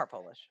 I okay. am part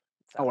Polish.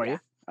 So, Oh, are yeah. you?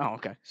 Oh,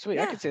 okay. Sweet.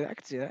 I Yeah. could see that. I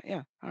could see that.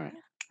 Yeah. All right.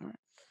 Yeah. All right.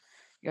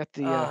 You got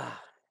the Uh,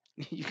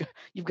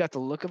 you've got the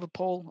look of a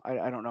Pole.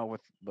 I don't know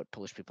what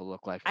Polish people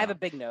look like. I have a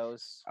big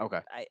nose. Okay.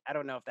 I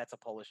don't know if that's a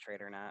Polish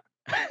trait or not.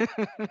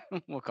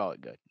 We'll call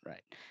it good.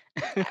 Right.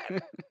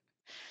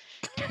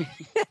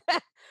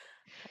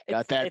 It's-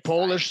 Got that it's fine.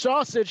 Polish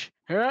sausage.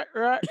 Right.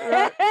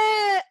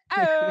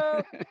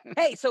 Oh.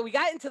 Hey, so we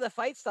got into the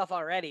fight stuff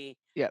already.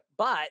 Yep.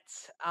 But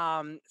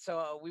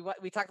so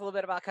we talked a little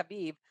bit about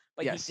Khabib,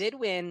 but Yes. he did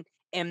win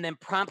and then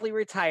promptly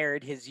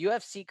retired his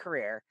UFC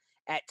career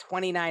at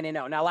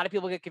 29-0. Now a lot of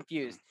people get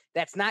confused.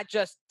 That's not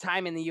just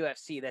time in the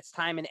UFC. That's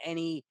time in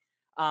any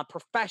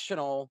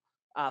professional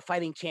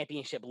fighting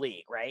championship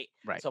league, right?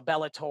 Right. So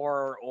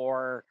Bellator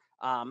or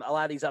a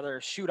lot of these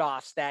other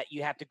shoot-offs that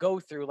you have to go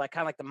through, like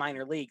kind of like the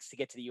minor leagues to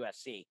get to the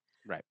UFC.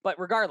 Right. But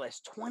regardless,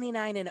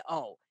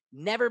 29-0,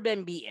 never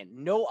been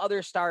beaten. No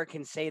other star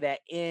can say that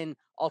in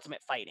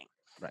Ultimate Fighting.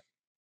 Right.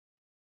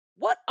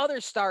 What other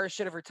stars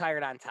should have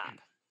retired on top?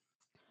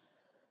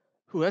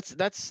 Ooh,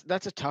 that's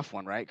a tough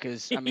one, right?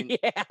 Because I mean,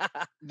 yeah.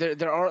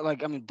 there are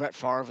like Brett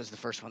Favre is the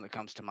first one that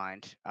comes to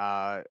mind.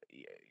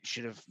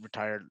 Should have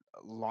retired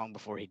long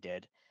before he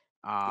did.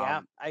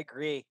 Yeah, I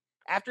agree.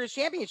 After his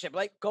championship,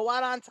 like go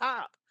out on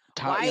top.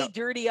 Why you know,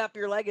 dirty up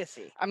your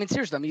legacy? I mean,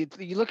 seriously. I mean,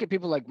 you look at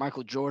people like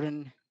Michael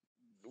Jordan,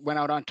 went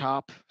out on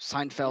top.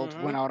 Seinfeld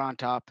went out on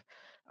top.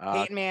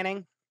 Peyton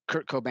Manning,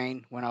 Kurt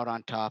Cobain went out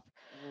on top.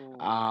 Ooh.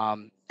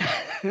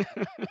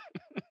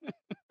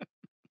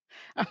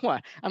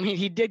 What? I mean,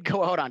 he did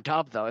go out on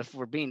top, though, if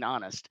we're being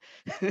honest.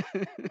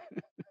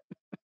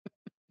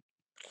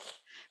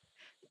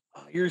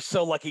 Oh, you're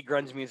so lucky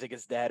grunge music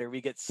is dead, or we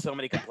get so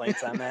many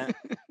complaints on that.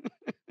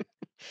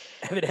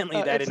 Evidently,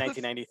 he died in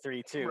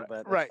 1993 too. Right,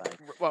 But right.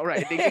 fine. Well,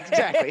 right,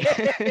 exactly.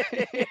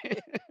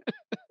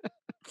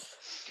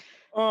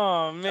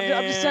 Oh man,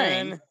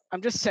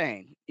 I'm just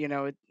saying. You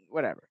know,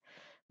 whatever.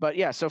 But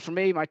yeah, so for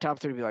me, my top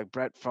three would be like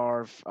Brett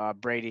Favre,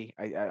 Brady.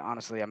 I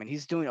honestly, I mean,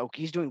 he's doing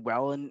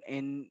well in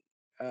he's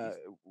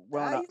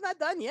not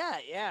done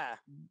yet. Yeah,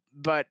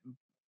 but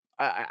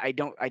I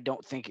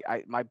don't think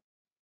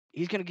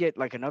he's gonna get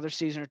like another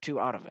season or two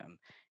out of him,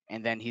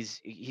 and then he's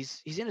in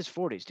his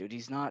 40s, dude.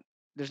 He's not.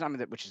 There's not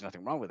which is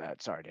nothing wrong with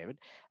that. Sorry, David.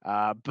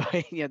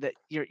 But yeah, that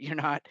you're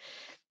not.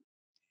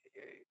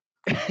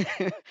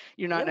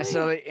 You're not Really?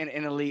 necessarily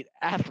an elite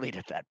athlete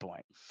at that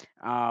point.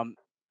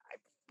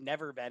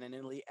 never been an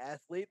elite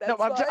athlete. No,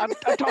 That's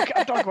I'm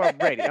talking about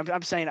Brady.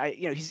 I'm saying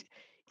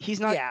he's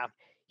not. Yeah.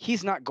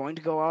 He's not going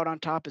to go out on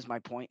top. Is my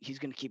point. He's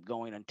going to keep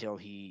going until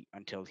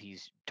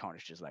he's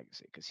tarnished his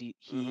legacy, because he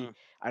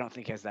I don't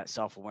think has that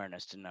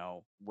self-awareness to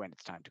know when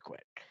it's time to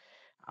quit.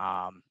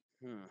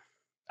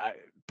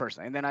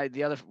 Personally, and then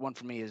the other one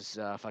for me is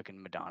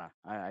fucking Madonna.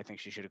 I think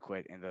she should have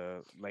quit in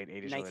the late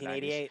 80s,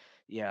 1988.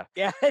 Yeah.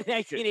 Yeah,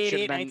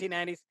 1988, been,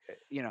 1990s.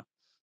 You know,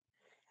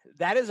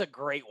 that is a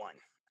great one.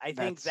 I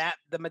think That's- that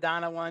the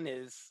Madonna one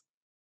is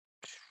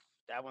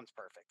that one's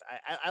perfect.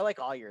 I like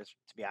all yours,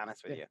 to be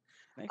honest with you.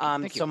 Thank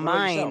you. So What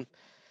about yourself?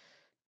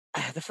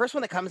 mine, the first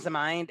one that comes to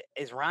mind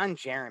is Ron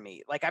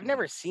Jeremy. Like I've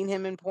never seen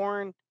him in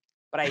porn,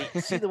 but I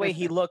see the way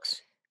he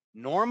looks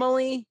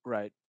normally,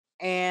 Right.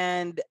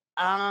 and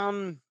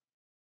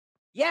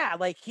yeah,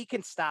 like he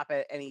can stop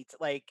at any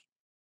like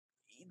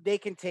they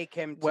can take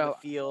him to the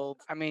field.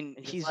 I mean,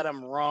 and just let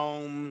him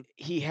roam.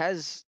 He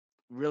has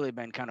really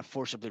been kind of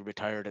forcibly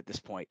retired at this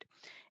point.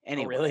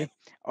 Anyway. Oh, really?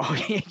 Oh,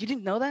 you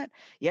didn't know that?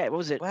 Yeah. What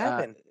was it? What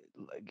happened?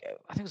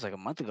 I think it was like a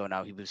month ago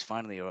now. He was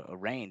finally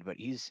arraigned, but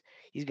he's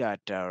got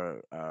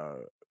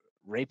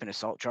rape and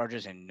assault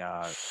charges in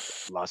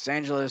Los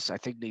Angeles, I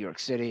think New York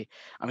City.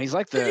 I mean, he's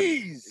like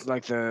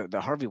Jeez.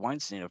 the Harvey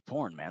Weinstein of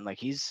porn, man. Like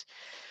he's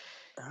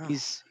Oh.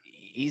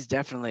 he's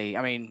definitely.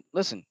 I mean,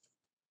 listen,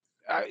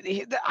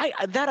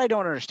 that I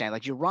don't understand.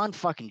 Like you're Ron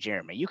fucking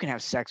Jeremy. You can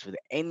have sex with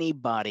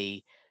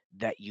anybody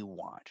that you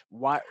want.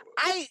 Why?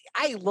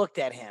 I looked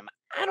at him.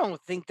 I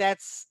don't think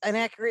that's an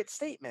accurate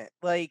statement.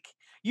 Like,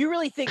 you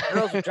really think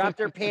girls would drop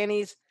their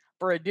panties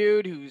for a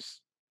dude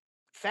who's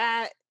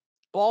fat,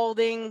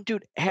 balding,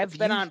 Dude, have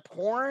been you on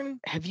porn?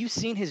 have you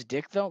seen his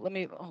dick though? Let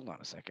me hold on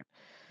a second.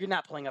 You're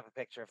not pulling up a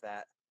picture of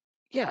that.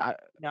 Yeah,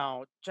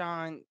 No,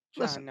 John,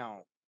 listen.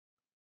 no.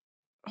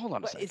 Hold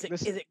on a What, second.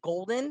 is it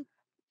golden?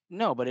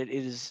 No, but it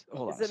is.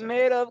 Hold on. Is A it second.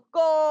 made of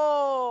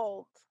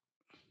gold?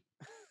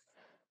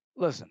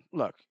 Listen,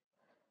 look.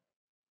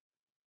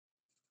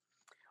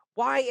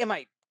 Why am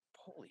I?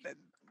 Holy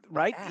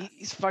Right? ass.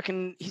 He's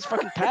fucking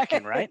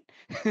packing, right?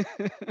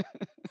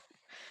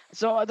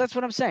 So that's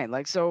what I'm saying.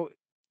 Like, so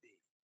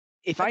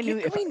if I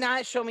knew, Can we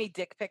not show me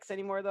dick pics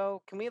anymore,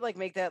 though? Can we like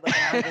make that like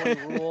an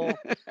ongoing rule?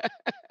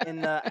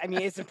 I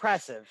mean, it's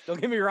impressive.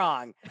 Don't get me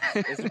wrong.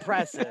 It's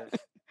impressive.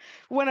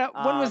 when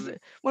was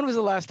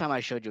the last time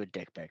I showed you a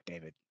dick pic,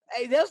 David?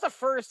 Hey, that was the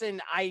first,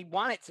 and I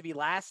want it to be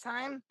last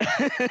time.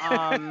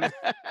 But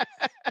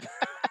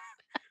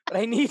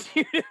I need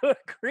you to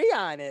agree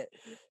on it.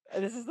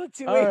 This is the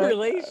two-way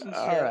relationship.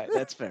 All right,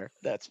 that's fair.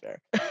 That's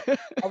fair.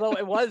 Although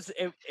it was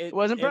impressive. It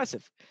was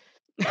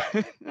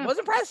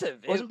impressive.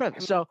 It was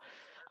impressive. So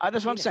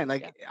that's what I'm saying.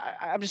 Like, yeah.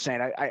 I'm just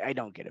saying, I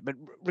don't get it. But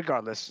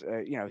regardless,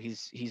 you know,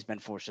 he's been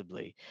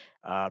forcibly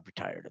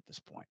retired at this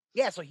point.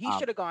 Yeah, so he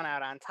should have gone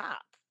out on top.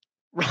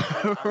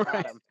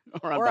 Right.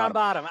 Or on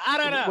bottom. I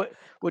don't know.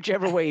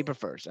 Whichever way he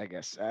prefers, I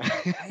guess.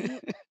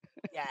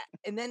 Yeah,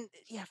 and then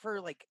for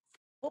like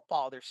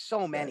football, there's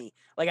so many.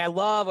 Like I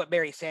love what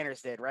Barry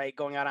Sanders did, right?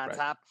 Going out on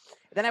top.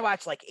 And then I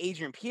watched like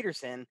Adrian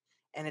Peterson,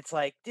 and it's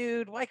like,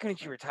 dude, why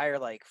couldn't you retire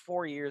like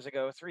 4 years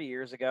ago, 3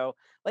 years ago?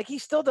 Like he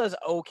still does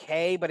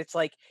okay, but it's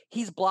like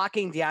he's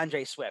blocking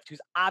DeAndre Swift,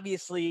 who's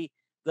obviously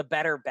the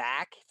better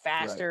back,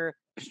 faster,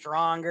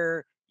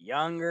 stronger,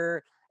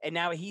 younger. And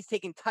now he's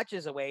taking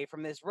touches away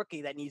from this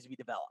rookie that needs to be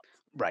developed.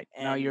 Right.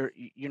 And now you're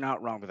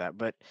not wrong with that.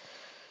 But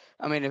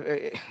I mean,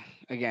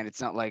 again, it's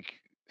not like,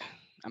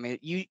 I mean,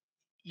 you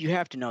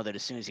have to know that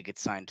as soon as he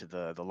gets signed to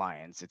the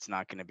Lions, it's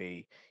not going to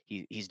be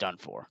he's done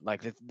for.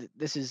 Like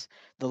this is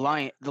the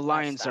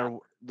Lions are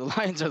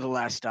the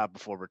last stop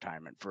before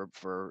retirement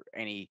for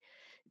any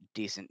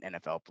decent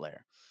NFL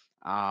player.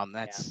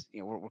 That's you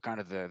know we're kind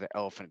of the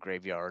elephant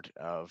graveyard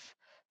of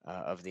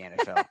the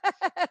NFL.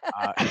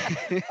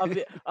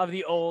 of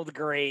the old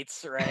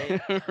greats,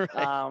 right?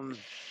 Right.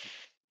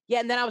 Yeah,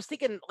 and then I was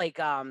thinking like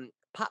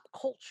pop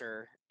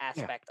culture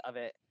aspect of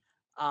it.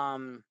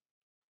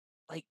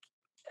 Like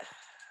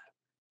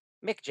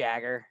Mick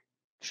Jagger,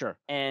 sure,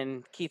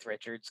 and Keith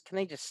Richards, can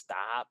they just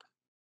stop?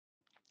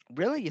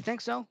 Really? You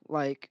think so?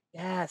 Like,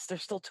 yes, they're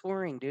still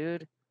touring,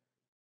 dude.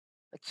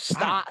 Like,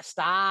 stop.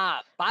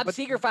 Bob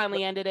Seger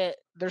finally ended it.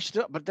 They're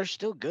still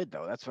good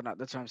though. That's what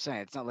I'm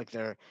saying. It's not like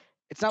they're.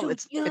 It's not. Dude,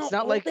 it's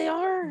not like they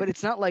are. But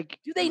it's not like.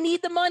 Do they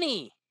need the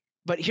money?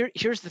 But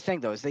here's the thing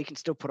though, is they can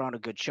still put on a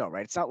good show,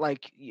 right? It's not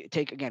like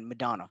take again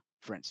Madonna,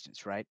 for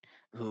instance, right?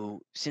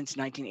 Who since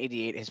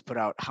 1988 has put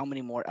out how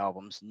many more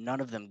albums? None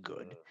of them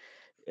good.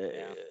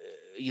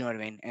 You know what I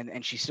mean?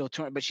 And she's still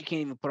touring, but she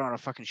can't even put on a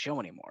fucking show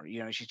anymore. You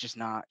know, she's just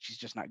not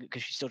good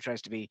because she still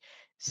tries to be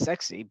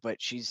sexy,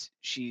 but she's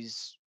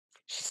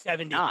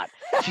 70. Not.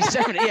 She's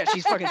 70. Yeah,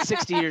 she's fucking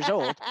 60 years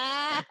old.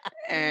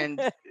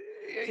 And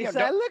she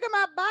said, "Look at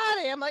my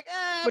body." I'm like,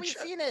 we've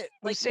seen it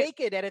like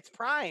naked at its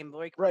prime.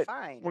 Like, right, we're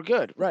fine. We're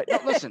good. Right.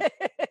 No, listen.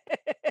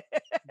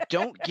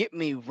 Don't get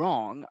me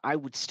wrong. I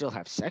would still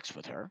have sex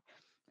with her,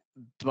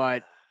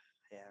 but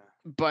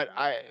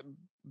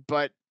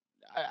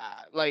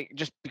like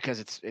just because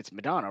it's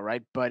Madonna,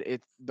 right? But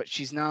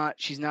she's not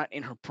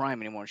in her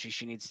prime anymore.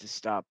 She needs to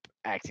stop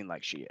acting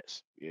like she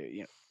is.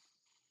 You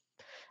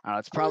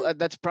know,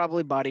 that's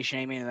probably body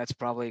shaming, and that's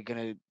probably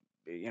gonna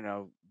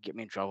get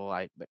me in trouble.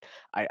 But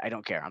I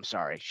don't care. I'm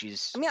sorry. I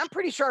mean, I'm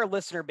pretty sure our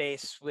listener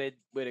base would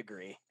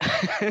agree.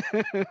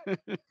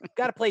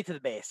 Got to play to the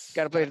base.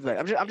 Got to play to the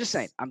base.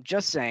 I'm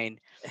just saying.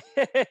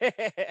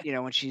 You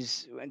know, when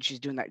she's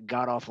doing that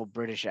god awful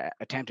British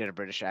attempt at a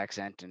British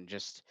accent, and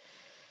just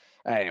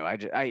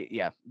anyway,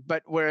 yeah.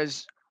 But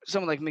whereas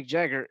someone like Mick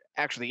Jagger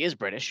actually is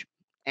British,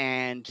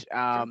 and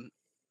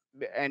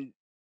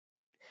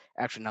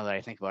actually, now that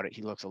I think about it,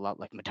 he looks a lot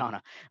like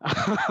Madonna.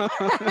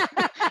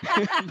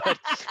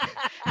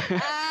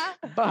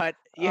 but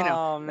you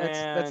know,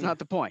 that's not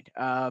the point.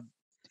 Again,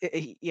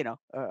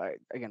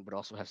 would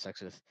also have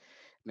sex with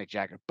Mick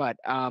Jagger. But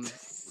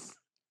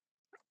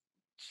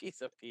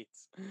She's a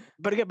Pete's.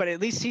 But again, but at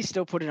least he's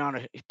still putting on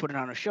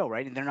a show,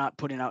 right? And they're not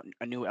putting out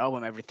a new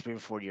album every 3 or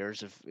 4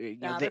 years. Of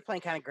No, they're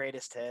playing kind of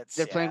greatest hits.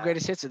 they're playing yeah.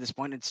 greatest hits at this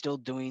point and still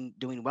doing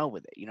well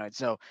with it. And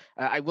so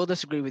I will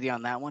disagree with you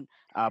on that one,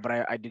 but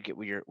I do get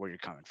where you're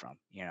coming from.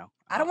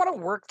 I don't want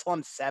to work till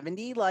I'm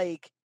 70.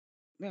 Like,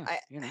 Yeah,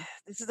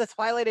 this is the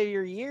twilight of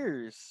your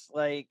years.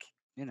 Like,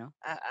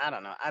 I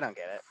don't know. I don't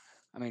get it.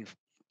 I mean,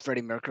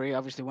 Freddie Mercury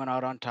obviously went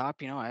out on top.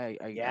 I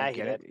Yeah, he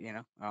get did.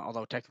 it.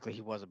 Although technically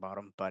he was a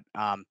bottom, but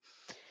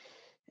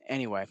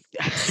anyway.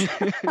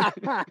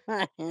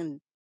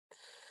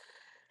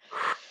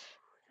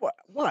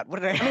 What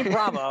did I? I mean,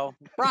 bravo.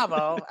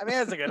 I mean,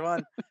 that's a good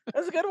one.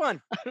 That's a good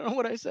one. I don't know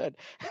what I said.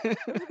 That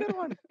was a good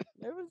one.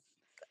 It was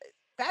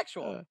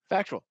factual.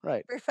 Factual,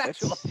 right? Very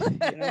factual.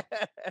 That's,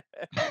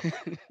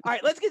 All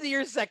right, let's get to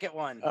your second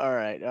one. All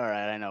right.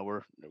 I know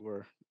we're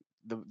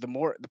the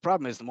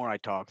problem is the more I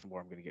talk, the more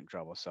I'm going to get in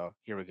trouble. So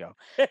here we go.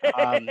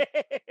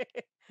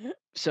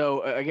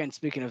 So again,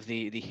 speaking of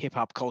the hip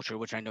hop culture,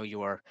 which I know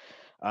you are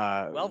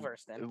well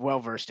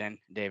versed in,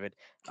 David,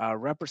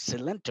 rapper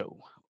Silento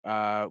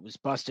was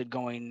busted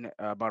going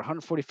about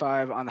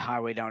 145 on the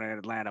highway down in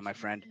Atlanta, my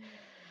friend.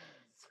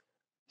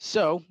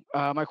 So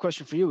my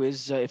question for you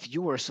is, if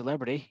you were a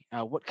celebrity,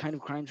 what kind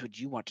of crimes would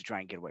you want to try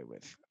and get away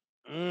with?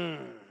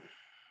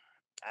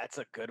 That's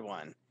a good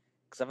one.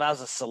 Because if I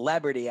was a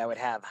celebrity, I would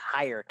have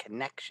higher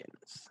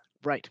connections.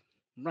 Right.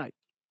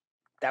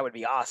 That would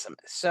be awesome.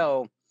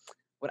 So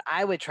what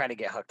I would try to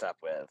get hooked up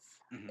with,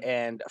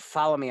 and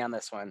follow me on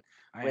this one,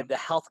 with the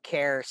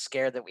healthcare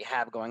scare that we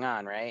have going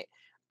on, right?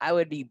 I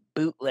would be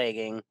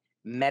bootlegging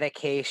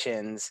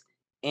medications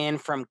in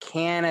from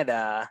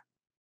Canada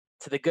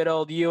to the good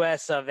old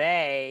US of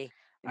A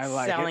and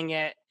selling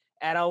it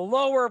at a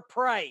lower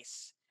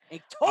price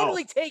and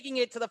totally taking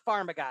it to the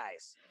pharma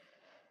guys.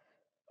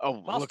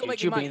 Oh, look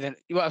at you being I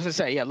was gonna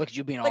say, yeah, look at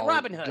you being like all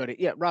Robin Hood. Good.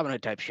 Yeah, Robin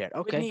Hood type shit.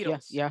 Okay. With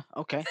needles. Yeah,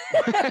 okay.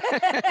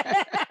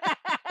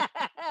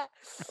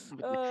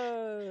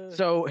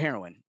 So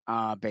heroin,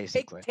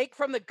 basically. Take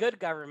from the good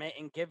government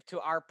and give to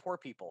our poor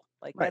people.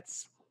 Like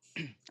that's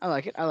I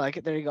like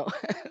it. There you go.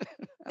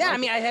 I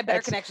mean, I had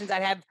better connections.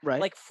 I'd have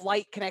right. like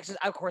flight connections.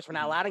 Of course, we're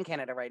not allowed in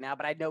Canada right now,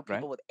 but I know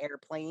people with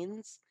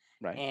airplanes.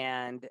 Right.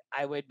 And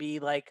I would be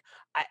like,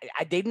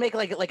 they'd make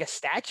like a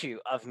statue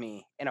of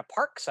me in a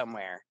park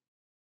somewhere,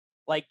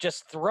 like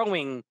just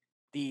throwing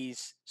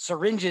these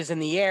syringes in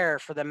the air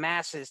for the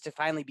masses to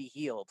finally be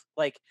healed.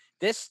 Like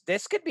this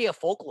could be a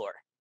folklore.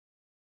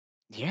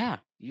 Yeah,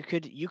 you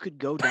could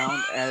go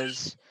down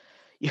as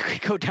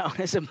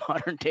a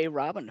modern day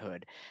Robin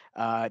Hood.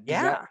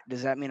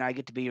 Does that mean I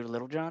get to be your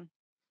Little John?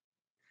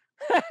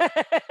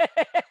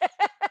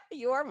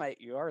 You are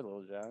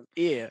Little John.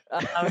 Yeah.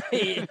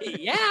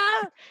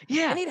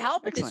 Yeah. I need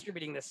help in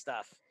distributing this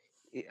stuff.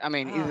 I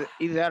mean,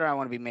 either that or I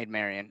want to be Maid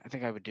Marian. I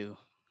think I would do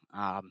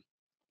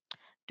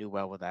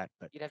well with that.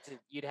 But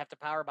you'd have to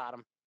power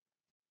bottom.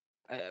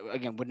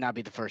 Again, would not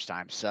be the first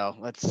time. So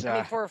let's. I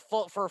mean, for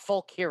a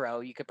folk hero,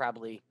 you could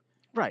probably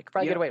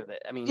get away with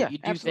it. I mean, you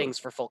do things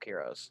for folk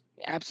heroes.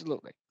 Yeah.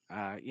 Absolutely.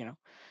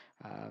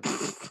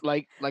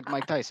 Like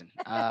Mike Tyson.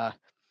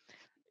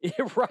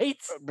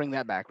 Right. Bring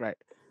that back, right?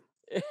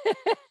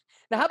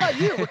 Now, how about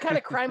you? What kind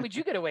of crime would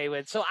you get away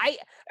with? So I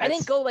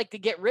didn't go like the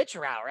get rich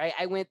route, right?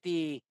 I went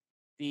the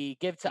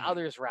give to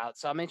others route.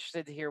 So I'm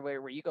interested to hear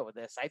where you go with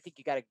this. I think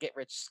you got a get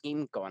rich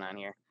scheme going on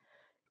here.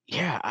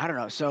 Yeah, I don't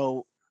know.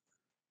 So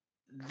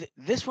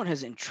this one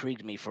has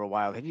intrigued me for a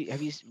while. Have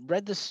you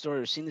read this story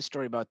or seen the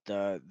story about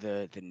the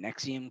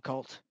NXIVM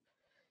cult?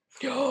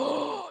 Do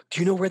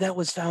you know where that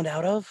was found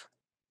out of?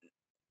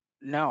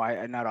 No,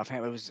 I not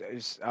offhand. It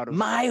was out of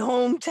my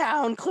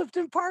hometown,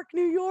 Clifton Park,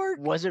 New York.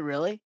 Was it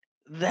really?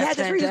 That's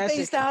where it's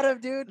based out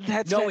of, dude.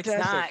 That's no, fantastic.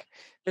 It's not.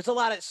 There's a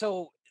lot of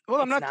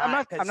Well,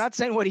 I'm not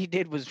saying what he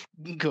did was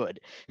good,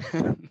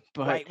 but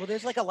right. Well,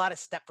 there's like a lot of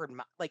Stepford,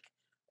 like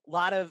a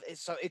lot of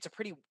it's a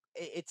pretty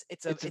it's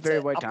a very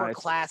white upper town.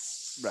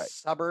 class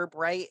suburb,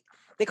 right?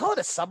 They call it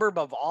a suburb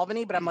of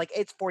Albany, but I'm like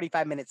it's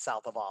 45 minutes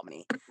south of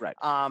Albany, right?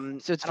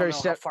 So it's very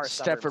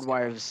Stepford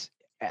Wives.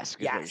 Yes,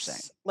 what you're saying.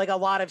 Like a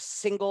lot of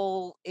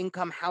single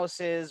income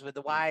houses with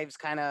the wives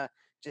kind of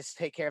just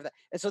take care of that.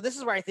 And so this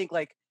is where I think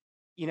like,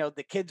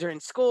 the kids are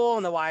in school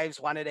and the wives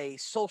wanted a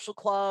social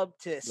club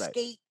to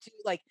skate to.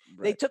 Like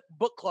they took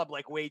book club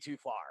like way too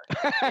far.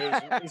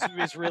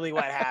 is really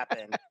what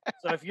happened.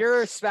 So if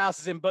your spouse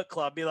is in book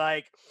club, be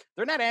like,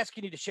 they're not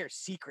asking you to share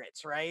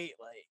secrets, right?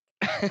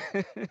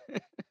 Like,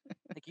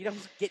 like you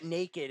don't get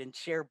naked and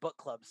share book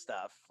club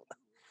stuff.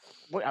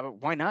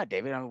 Why not,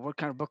 David? I mean, what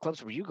kind of book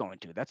clubs were you going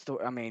to? That's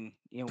when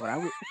I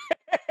was.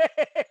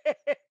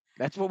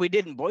 That's what we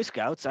did in Boy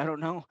Scouts. I don't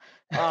know.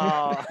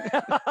 Oh,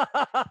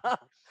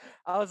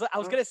 I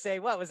was gonna say,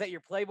 what was that?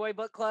 Your Playboy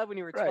book club when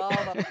you were 12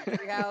 up in the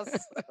treehouse?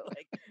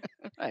 Like,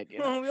 right,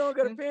 we all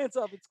got our pants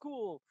off. It's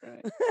cool.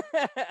 Right.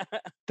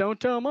 Don't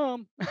tell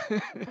mom.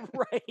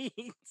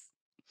 Right.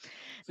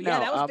 So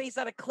that was based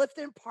out of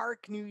Clifton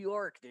Park, New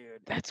York,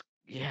 dude.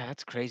 Yeah,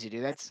 that's crazy,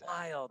 dude. That's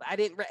wild. I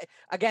didn't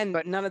again.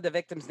 But- None of the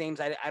victims'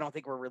 names I don't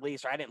think were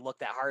released, or I didn't look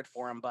that hard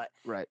for them. But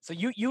right. so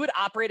you would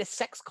operate a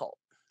sex cult.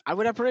 I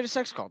would operate a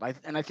sex cult.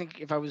 And I think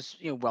if I was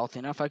wealthy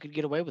enough, I could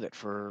get away with it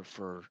for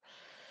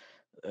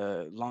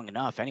long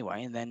enough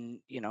anyway. And then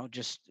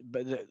just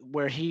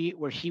where he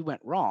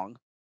went wrong.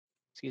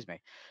 Excuse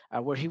me.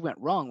 Where he went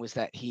wrong was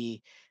that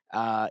he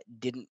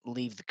didn't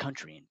leave the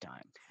country in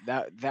time.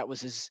 That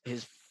was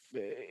his.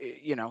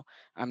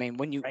 I mean,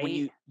 when you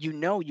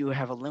you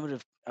have a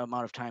limited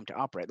amount of time to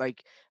operate.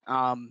 Like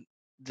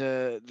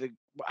the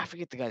I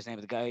forget the guy's name.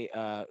 The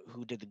guy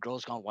who did the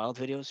Girls Gone Wild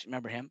videos.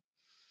 Remember him?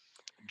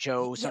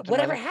 Joe. Yeah, Something.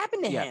 whatever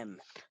happened to him?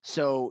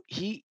 So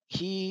he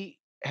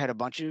had a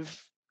bunch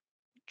of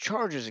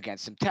charges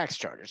against him, tax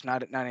charges,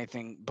 not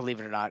anything.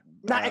 Believe it or not,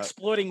 not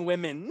exploiting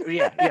women.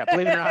 yeah.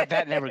 Believe it or not,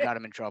 that never got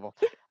him in trouble.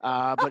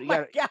 But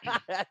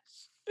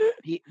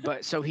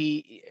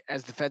he,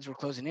 as the feds were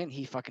closing in,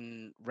 he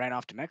fucking ran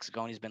off to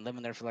Mexico, and he's been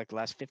living there for like the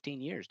last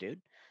 15 years,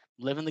 dude.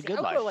 Living the good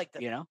life.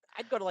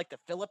 I'd go to like the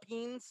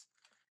Philippines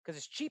because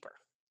it's cheaper.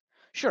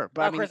 Sure,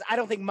 but of course, I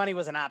don't think money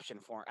was an option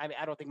for him. I mean,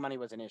 I don't think money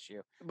was an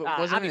issue.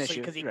 Wasn't an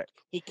issue because right.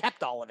 he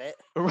kept all of it.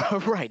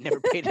 Right, never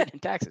paid it in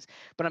taxes.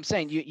 But I'm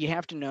saying you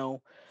have to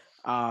know,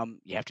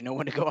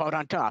 when to go out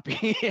on top.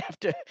 You have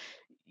to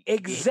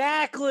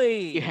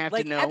exactly. You have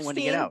like to know Epstein, when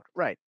to get out.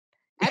 Right.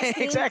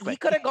 Epstein, exactly. He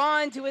could have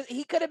gone to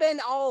he could have been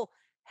all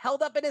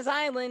held up in his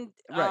island,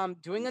 right.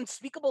 Doing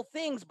unspeakable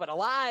things, but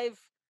alive.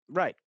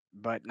 Right.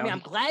 But no, I mean,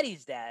 I'm glad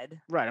he's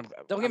dead. Right.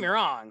 Don't get me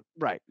wrong.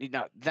 Right.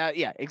 No,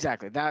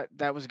 exactly.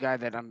 That was a guy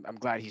that I'm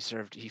glad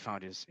he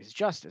found his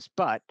justice.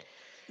 But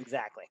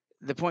exactly.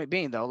 The point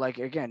being, though, like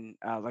again,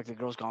 like the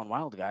Girls Gone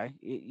Wild guy,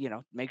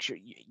 make sure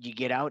you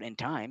get out in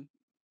time.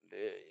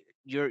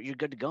 You're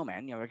good to go,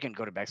 man. Again,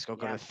 go to Mexico,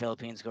 go to the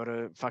Philippines, go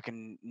to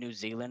fucking New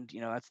Zealand.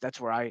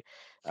 That's where I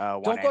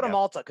don't go to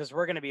Malta because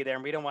we're gonna be there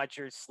and we don't want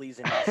your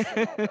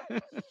sleaziness.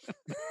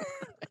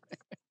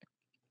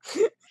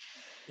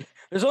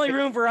 There's only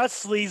room for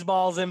us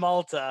sleazeballs in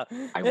Malta.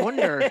 I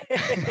wonder.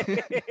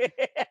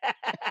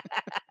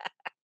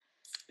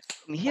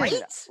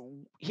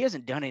 He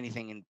hasn't done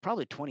anything in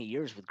probably 20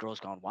 years with Girls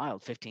Gone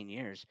Wild, 15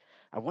 years.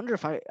 I wonder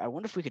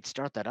if we could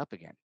start that up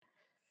again.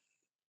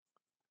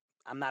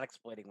 I'm not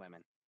exploiting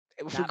women.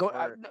 If we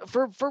go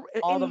for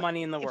all the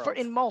money in the world.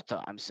 In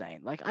Malta, I'm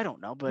saying. Like, I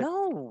don't know, but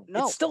no,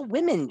 it's still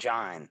women,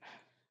 John.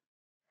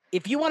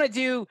 If you want to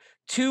do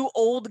two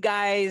old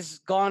guys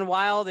gone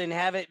wild and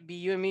have it be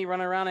you and me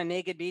running around on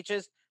naked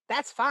beaches,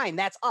 that's fine.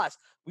 That's us.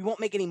 We won't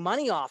make any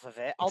money off of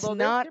it. Although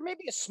there may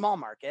be a small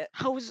market.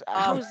 How is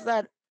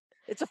that?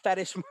 It's a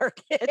fetish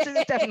market.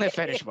 It's definitely a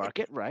fetish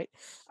market, right?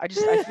 I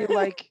feel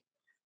like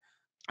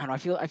I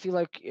don't know. I feel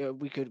like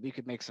we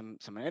could make some.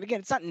 And again,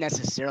 it's not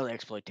necessarily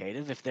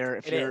exploitative.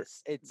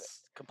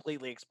 It's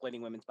completely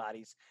exploiting women's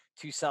bodies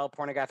to sell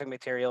pornographic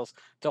materials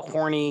to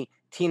horny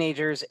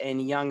teenagers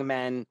and young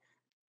men.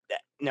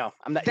 No,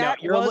 I'm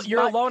not.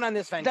 You're alone on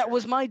this venture. That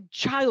was my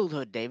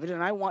childhood, David,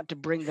 and I want to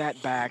bring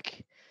that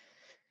back.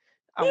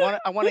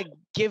 I want to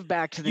give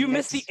back to the. You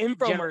missed the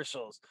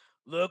infomercials.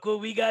 Look what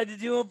we got to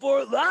do in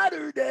Fort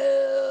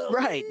Lauderdale.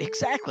 Right,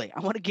 exactly. I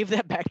want to give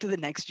that back to the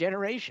next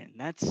generation.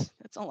 That's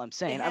all I'm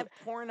saying. They have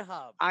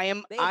Pornhub.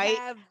 They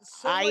have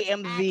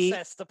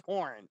access to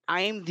porn.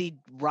 I am the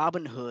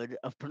Robin Hood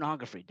of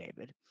pornography,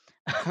 David.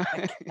 Oh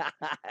my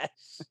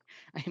gosh.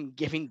 I am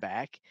giving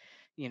back.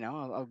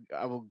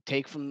 I will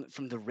take from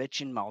the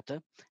rich in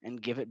Malta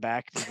and give it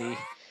back to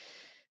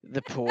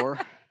the poor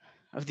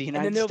of the United States.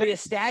 And then there'll be a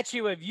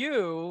statue of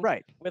you,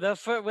 right, with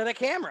a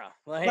camera,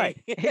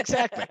 right,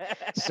 exactly.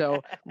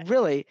 So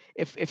really,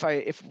 if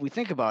we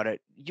think about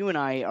it, you and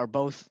I are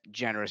both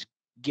generous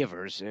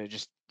givers,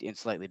 just in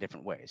slightly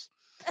different ways.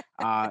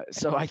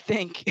 So I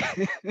think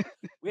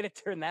we had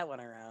to turn that one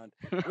around.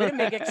 We had to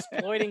make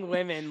exploiting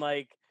women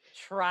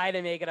try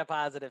to make it a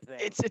positive thing.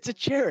 It's a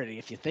charity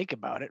if you think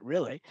about it,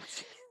 really.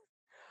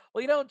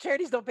 Well,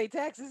 charities don't pay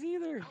taxes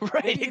either.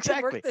 Right,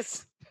 exactly.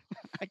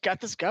 I got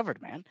this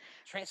covered, man.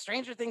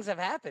 Stranger things have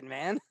happened,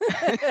 man.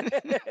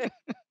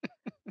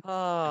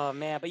 Oh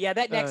man, but yeah,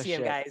 that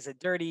Nexium guy is a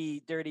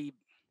dirty, dirty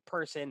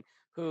person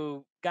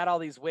who got all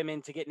these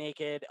women to get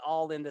naked,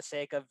 all in the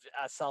sake of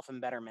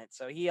self-embetterment.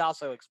 So he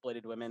also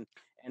exploited women,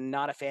 and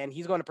not a fan.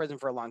 He's going to prison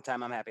for a long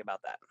time. I'm happy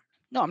about that.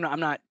 No, I'm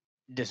not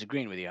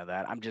disagreeing with you on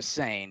that. I'm just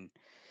saying.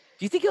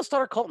 Do you think he'll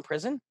start a cult in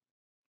prison?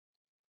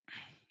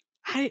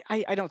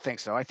 I don't think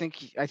so. I think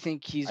he's. I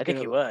think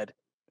he would.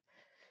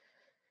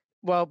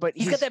 Well, but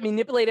he's got that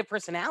manipulative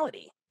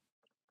personality.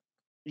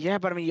 Yeah,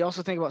 but I mean, you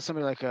also think about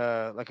somebody like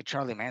a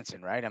Charlie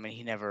Manson, right? I mean,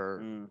 he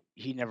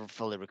never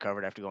fully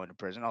recovered after going to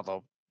prison,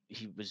 although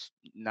he was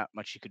not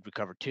much he could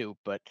recover too.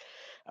 But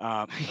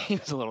he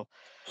was a little.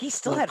 He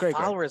still had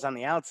followers on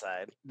the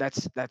outside.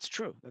 That's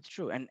true. That's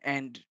true.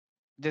 And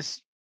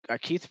this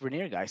Keith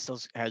Raniere guy still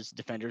has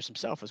defenders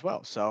himself as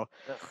well. So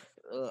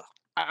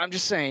I'm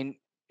just saying,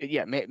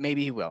 yeah,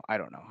 maybe he will. I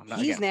don't know.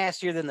 He's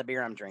nastier than the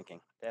beer I'm drinking.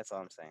 That's all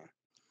I'm saying.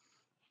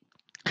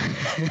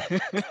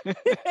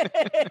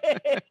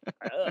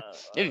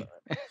 Ew.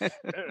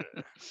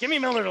 Give me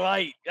Miller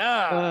Lite.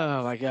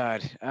 Oh my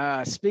God.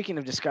 Speaking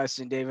of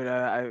disgusting, David,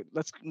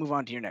 let's move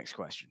on to your next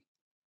question.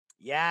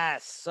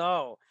 Yes.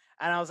 So,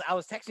 and I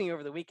was texting you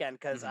over the weekend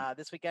because Mhm.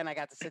 this weekend I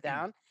got to sit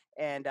down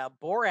and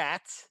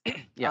Borat,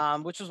 Yeah.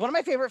 which was one of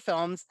my favorite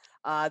films.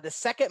 The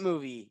second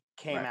movie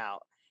came Right.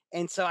 out,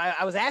 and so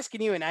I was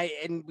asking you,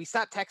 and we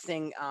stopped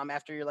texting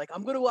after you're like,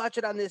 I'm going to watch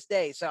it on this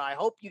day. So I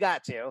hope you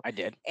got to. I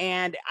did.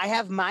 And I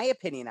have my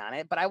opinion on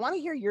it, but I want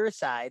to hear your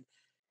side.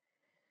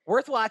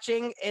 Worth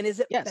watching, and is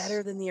it Yes.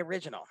 better than the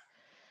original?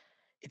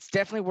 It's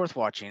definitely worth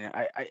watching.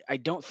 I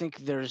don't think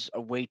there's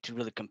a way to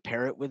really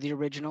compare it with the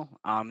original,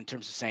 in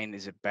terms of saying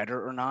is it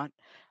better or not.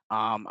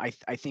 I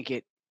think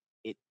it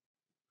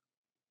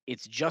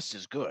it's just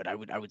as good. I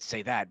would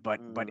say that, but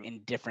Mm.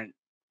 in different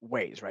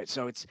ways, right?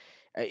 So it's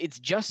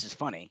just as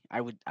funny. I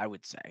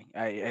would say.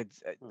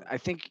 I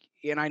think,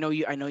 and I know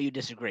you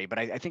disagree, but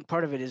I think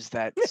part of it is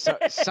that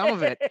some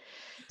of it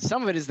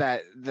is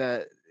that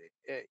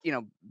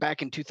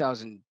back in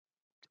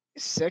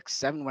 2006,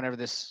 7, whenever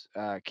this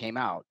came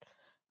out,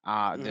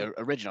 the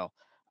original,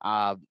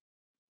 uh,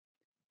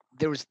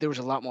 there was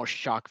a lot more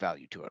shock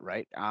value to it,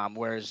 right?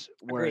 Whereas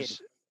Agreed.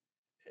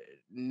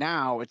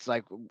 now it's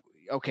like,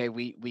 okay,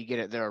 we get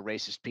it. There are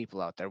racist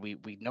people out there.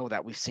 We know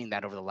that. We've seen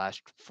that over the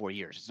last 4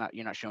 years. It's not,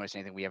 you're not showing us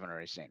anything we haven't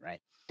already seen,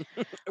 right?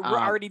 We're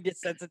already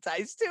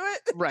desensitized to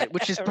it. Right,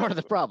 which is part of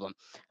the problem.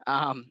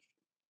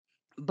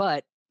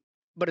 But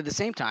at the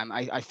same time,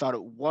 I thought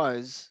it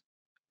was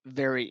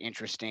very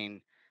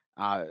interesting,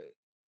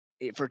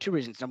 for two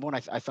reasons. Number one,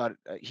 I thought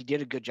he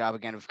did a good job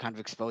again of kind of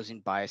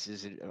exposing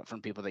biases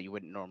from people that you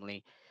wouldn't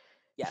normally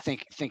Yes.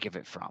 think of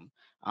it from.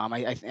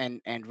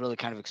 And really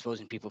kind of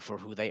exposing people for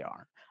who they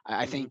are.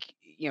 I Mhm. think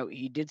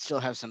he did still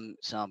have some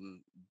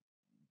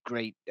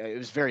great. It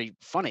was very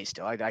funny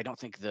still. I don't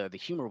think the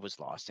humor was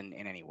lost in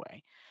any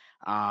way.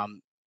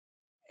 Um,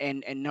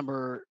 and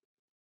number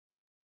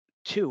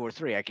 2 or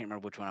 3, I can't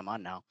remember which one I'm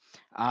on now.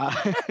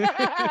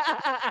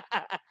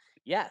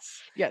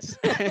 Yes. Yes.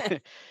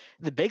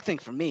 The big thing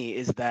for me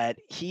is that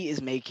he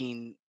is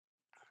making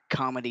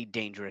comedy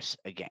dangerous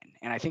again,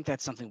 and I think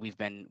that's something we've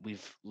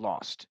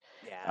lost,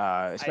 Yeah.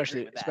 I agree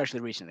especially with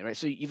that. recently, right?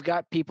 So you've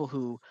got people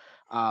who,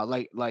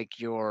 like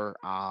your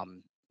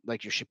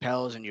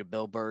Chappelles and your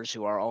Bill Burrs,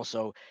 who are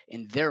also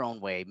in their own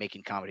way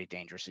making comedy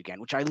dangerous again,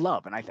 which I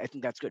love, and I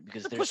think that's good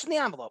because They're there's pushing the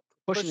envelope.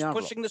 pushing the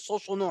envelope, Pushing the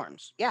social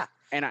norms. Yeah.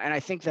 and I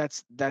think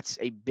that's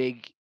a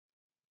big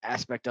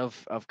aspect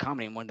of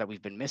comedy, and one that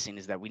we've been missing,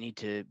 is that we need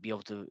to be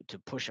able to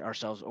push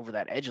ourselves over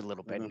that edge a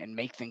little bit, Mhm. and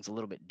make things a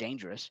little bit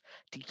dangerous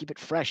to keep it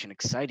fresh and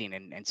exciting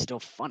and still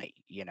funny,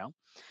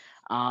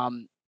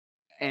 um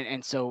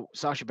and so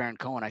Sacha Baron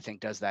Cohen, I think,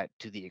 does that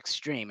to the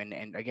extreme,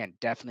 and again,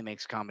 definitely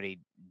makes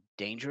comedy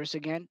dangerous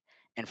again.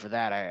 And for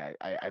that,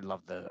 I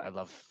love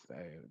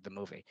the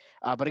movie.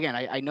 But again,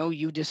 I know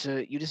you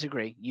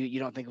disagree. You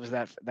don't think it was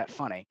that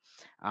funny.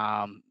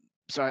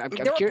 So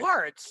There were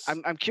parts.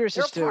 I'm curious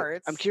There as were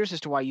to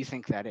parts. why you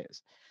think that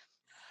is.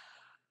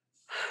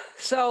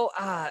 So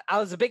I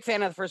was a big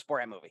fan of the first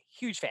Borat movie,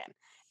 huge fan,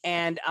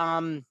 and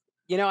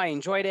I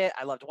enjoyed it.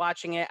 I loved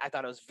watching it. I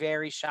thought it was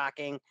very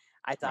shocking.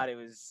 I thought Right.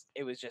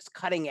 it was just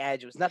cutting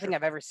edge. It was nothing Sure.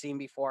 I've ever seen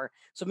before.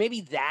 So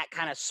maybe that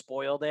kind of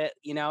spoiled it.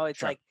 It's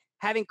Sure. like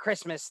having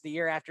Christmas the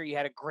year after you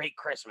had a great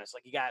Christmas,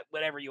 like you got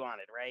whatever you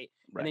wanted, right?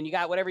 And Right. then you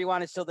got whatever you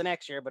wanted still the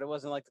next year, but it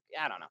wasn't like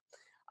I don't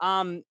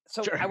know.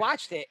 So Sure. I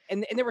watched it,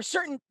 and there were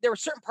certain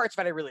parts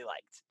that I really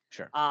liked.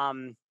 Sure.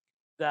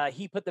 The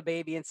he put the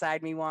baby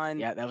inside me one.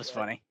 Yeah, that was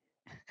funny.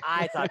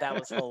 I thought that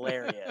was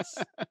hilarious.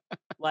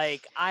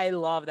 Like, I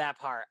love that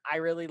part. I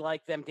really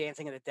like them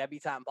dancing at the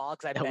debutante ball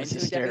because I've That been was to a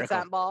hysterical.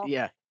 debutante ball.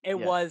 Yeah. It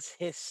yeah. was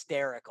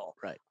hysterical.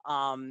 Right.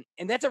 And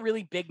that's a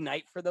really big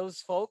night for those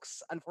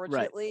folks,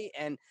 unfortunately.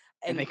 And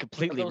they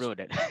completely those, ruined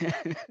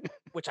it.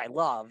 which I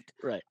loved.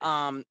 Right.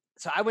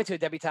 So I went to a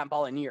debutante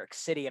ball in New York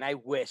City, and I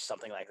wish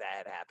something like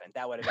that had happened.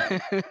 That would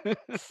have been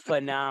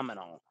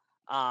phenomenal.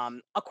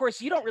 Of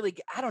course, you don't really.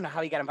 I don't know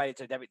how he got invited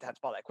to a debutante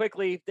ball that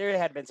quickly. There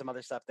had been some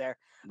other stuff there,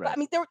 but Right. I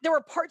mean, there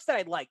were parts that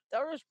I liked.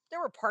 There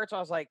were parts where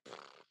I was like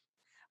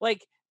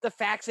the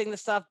faxing the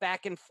stuff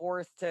back and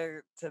forth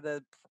to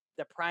the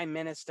prime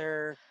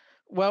minister.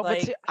 Well, but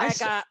Like see, that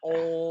got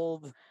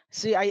old.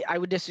 I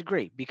would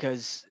disagree,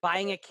 because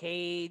Buying a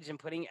cage and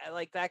putting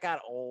like that got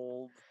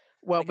old.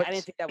 well, Like but I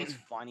didn't think that was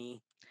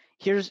funny.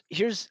 here's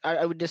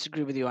I would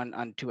disagree with you on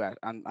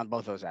on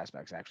both those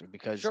aspects, actually,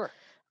 because Sure.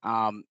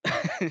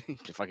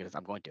 fuck it,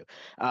 I'm going to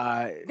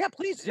Yeah,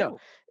 please no, do.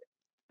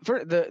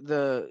 for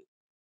the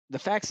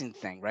faxing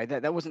thing, right?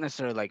 That wasn't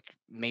necessarily like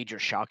major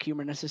shock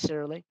humor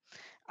necessarily,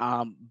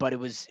 but it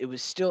was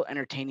still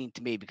entertaining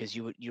to me, because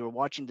you were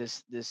watching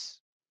this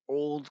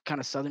old kind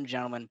of Southern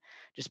gentleman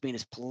just being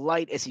as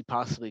polite as he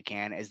possibly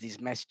can, as these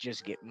messages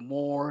get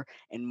more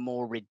and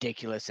more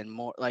ridiculous, and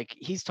more like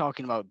he's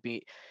talking about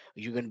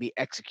you're going to be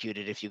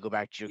executed if you go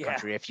back to your Yeah.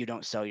 country if you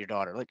don't sell your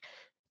daughter. Like,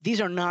 these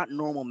are not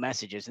normal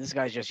messages. And this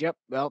guy's just, yep,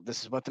 well,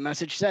 this is what the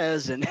message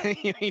says, and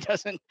he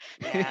doesn't.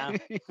 Yeah.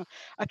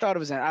 I thought it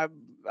was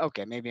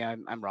okay. Maybe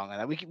I'm wrong on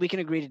that. We can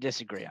agree to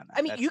disagree on that.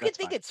 I mean, you could That's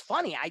think fine. it's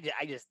funny.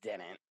 I just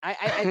didn't. I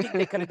think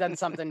they could have done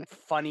something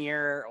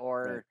funnier,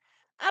 or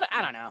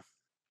I don't know.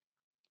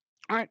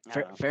 All right, I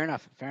don't know. fair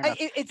enough. Fair enough.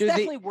 It's Dude,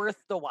 definitely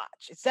worth the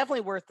watch. It's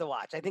definitely worth the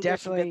watch. I think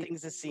there's some good Definitely-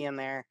 things to see in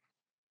there.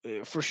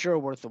 For sure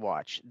worth the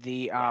watch. The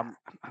Yeah.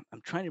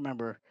 I'm trying to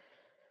remember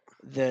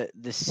the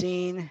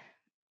scene.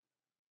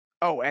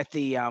 Oh, at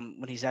the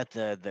when he's at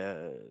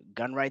the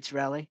gun rights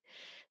rally.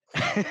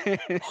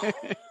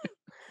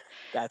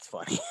 That's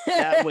funny.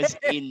 That was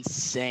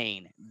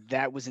insane.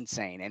 That was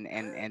insane.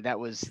 And that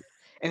was,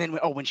 and then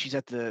when she's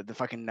at the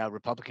fucking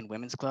Republican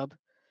Women's Club.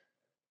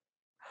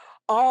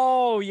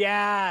 Oh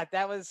yeah,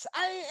 that was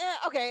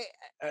okay.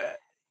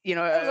 You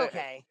know, That was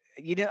okay.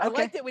 You know, I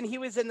okay. liked it when he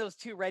was in those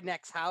two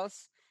rednecks'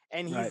 house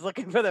and he's Right.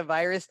 looking for the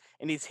virus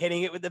and he's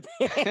hitting it with the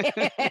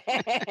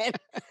pen.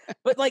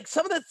 But like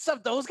some of the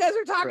stuff those guys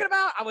are talking Right.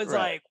 about, I was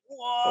Right. like,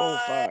 what? Oh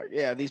fuck,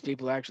 yeah, these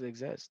people actually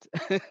exist.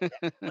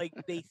 Like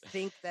they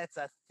think that's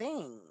a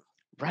thing.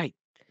 Right.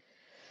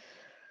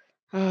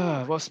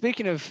 Well,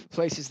 speaking of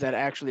places that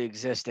actually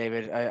exist,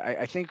 David,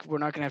 I think we're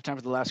not going to have time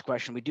for the last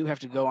question. We do have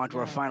to go on to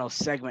our No. final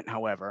segment,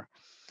 however.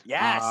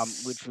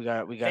 Yes. Which we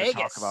got to talk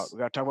Vegas. about. We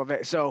got to talk about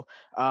Vegas. So,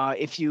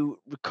 if you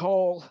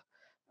recall,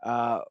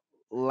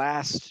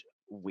 last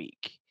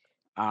week,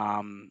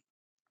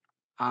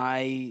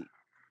 I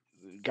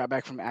got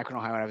back from Akron,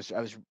 Ohio, and I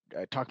was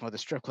talking about the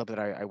strip club that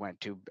I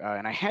went to,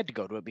 and I had to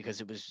go to it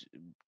because it was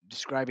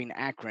describing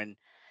Akron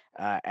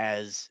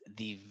as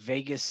the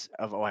Vegas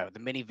of Ohio, the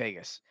mini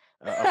Vegas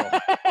of Ohio.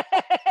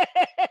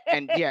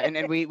 And yeah,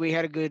 and we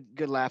had a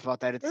good laugh about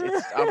that. It's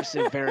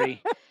obviously a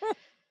very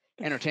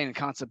entertaining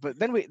concept. But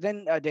then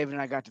David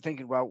and I got to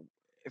thinking, well,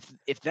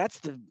 if that's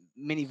the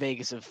mini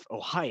Vegas of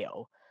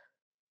Ohio,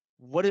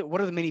 what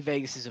are the mini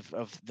Vegases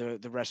of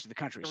the rest of the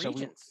country? The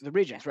regions. The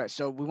regions, right?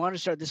 So we wanted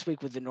to start this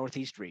week with the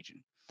Northeast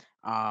region.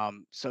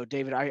 So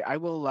David, I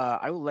will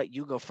let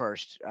you go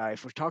first.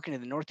 If we're talking to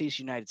the Northeast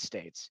United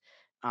States,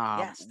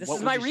 yes, this what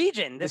is would my you s-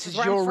 region. This is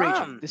where your I'm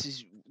from.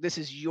 region. This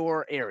is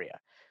your area.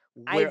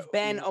 I've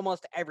been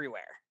almost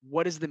everywhere.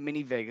 What is the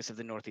mini Vegas of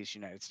the Northeast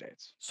United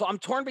States? So I'm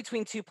torn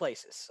between two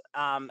places.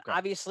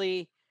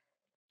 Obviously,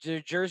 the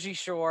Jersey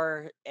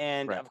Shore,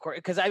 and Right. of course,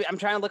 because I'm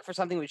trying to look for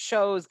something with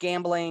shows,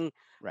 gambling.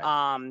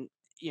 Right.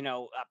 You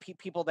know,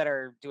 people that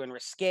are doing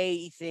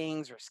risque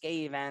things,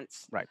 risque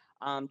events. Right.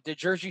 The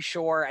Jersey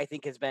Shore, I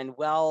think, has been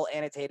well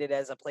annotated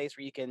as a place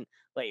where you can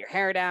let your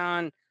hair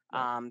down.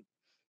 Right.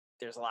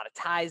 There's a lot of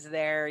ties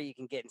there. You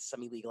can get into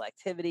some illegal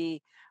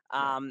activity.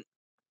 Right.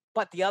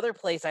 But the other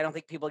place I don't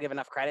think people give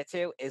enough credit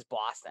to is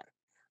Boston.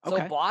 So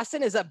Okay.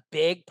 Boston is a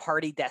big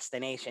party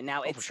destination.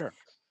 Now, Oh, for sure.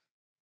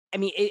 I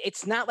mean,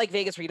 it's not like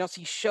Vegas where you don't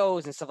see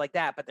shows and stuff like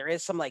that, but there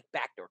is some like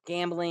backdoor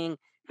gambling.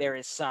 There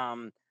is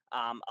some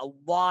a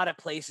lot of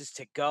places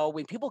to go.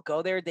 When people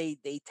go there, they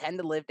tend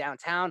to live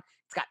downtown.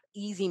 It's got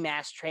easy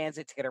mass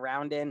transit to get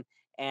around in,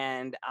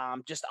 and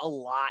just a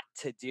lot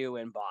to do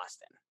in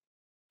Boston.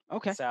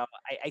 Okay. So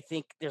I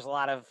think there's a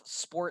lot of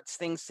sports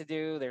things to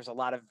do. There's a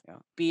lot of Yeah.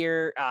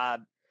 beer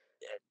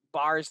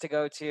bars to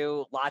go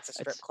to. Lots of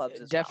strip It's clubs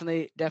as well.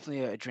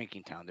 definitely a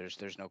drinking town.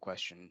 There's no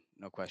question.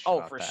 Oh,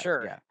 about for that.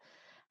 sure.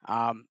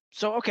 Yeah.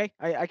 So okay,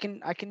 I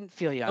can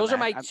feel you on Those are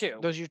that. my two.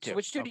 Those are your two. So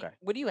which two? Okay.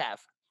 What do you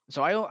have?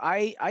 So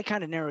I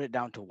kind of narrowed it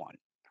down to one.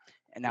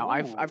 And now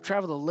I've Ooh.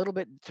 traveled a little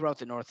bit throughout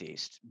the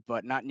Northeast,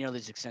 but not nearly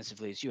as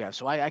extensively as you have.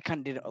 So I kind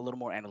of did it a little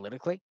more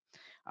analytically.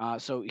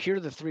 So here are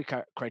the three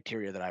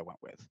criteria that I went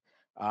with.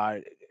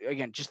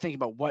 Again, just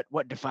thinking about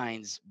what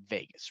defines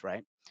Vegas,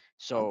 right?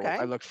 So Okay.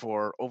 I looked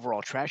for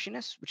overall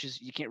trashiness, which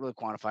is you can't really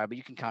quantify, but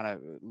you can kind of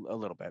a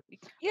little bit.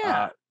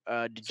 Yeah.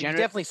 So you Degenerate.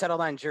 definitely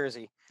settled on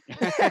Jersey.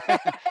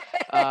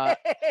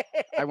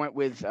 I went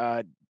with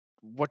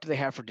what do they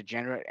have for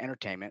degenerate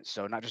entertainment?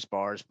 So not just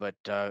bars, but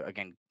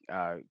again,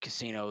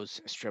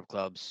 casinos, strip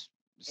clubs,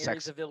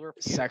 Areas of ill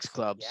repute. sex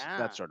clubs, Yeah.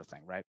 that sort of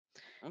thing, right?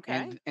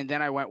 Okay. And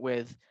then I went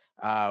with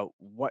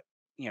what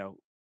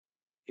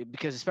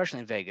because especially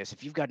in Vegas,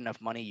 if you've got enough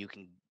money, you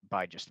can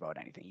buy just about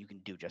anything. You can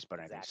do just about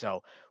anything.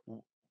 Exactly.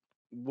 So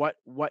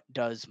what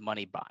does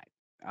money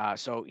buy?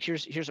 So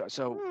here's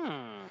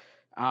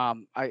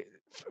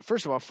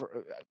first of all,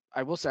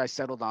 I will say I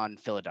settled on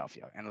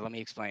Philadelphia, and let me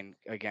explain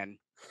again.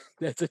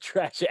 That's a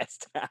trash ass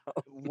town.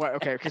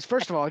 Okay, because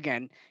first of all,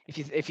 again,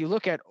 if you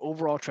look at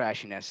overall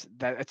trashiness,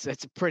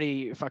 it's a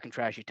pretty fucking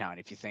trashy town.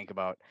 If you think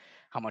about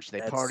how much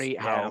they party,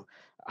 how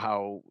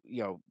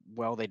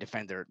well they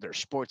defend their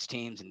sports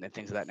teams and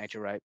things of that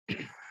nature, right?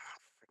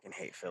 Freaking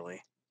hate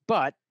Philly.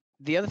 But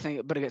the other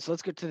thing, but again, so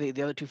let's get to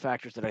the other two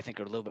factors that I think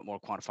are a little bit more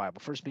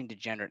quantifiable. First being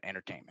degenerate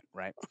entertainment,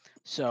 right?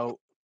 So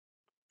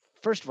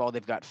first of all,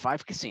 they've got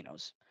 5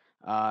 casinos.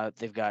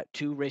 They've got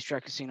 2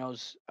 racetrack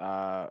casinos.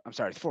 I'm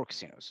sorry, 4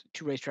 casinos.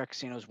 2 racetrack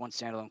casinos, 1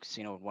 standalone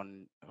casino, and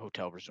 1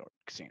 hotel resort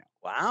casino.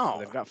 Wow. So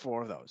they've got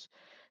 4 of those.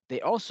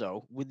 They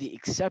also, with the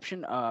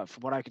exception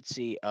from what I could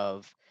see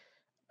of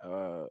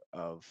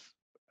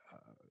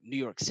New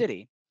York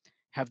City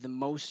have the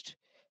most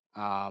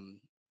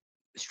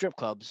strip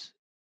clubs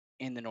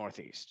in the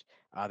Northeast.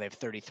 They have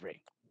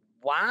 33.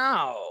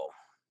 Wow.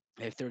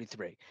 They have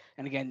 33.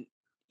 And again,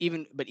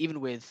 even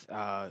with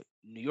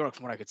New York,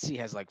 from what I could see,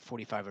 has like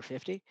 45 or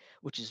 50,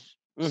 which is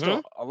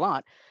still a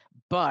lot.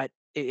 But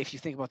if you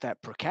think about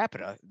that per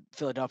capita,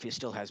 Philadelphia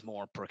still has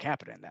more per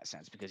capita in that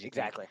sense, because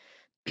Exactly.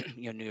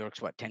 New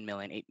York's what, 10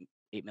 million,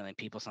 8 million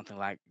people, something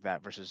like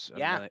that, versus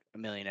Yeah. a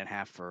million and a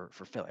half for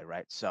Philly,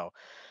 right? So,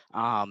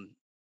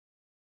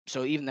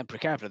 so even then per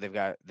capita,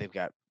 they've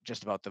got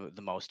just about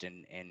the most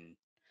in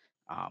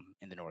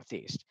the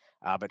Northeast.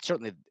 But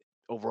certainly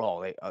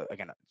overall, they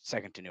again,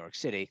 second to New York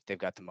City, they've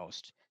got the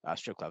most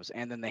strip clubs,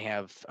 and then they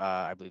have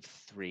I believe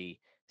 3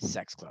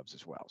 sex clubs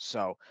as well.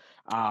 So,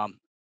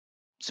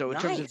 so in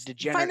terms of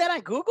Nice. You find that on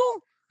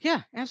Google?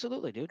 yeah,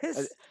 absolutely, dude.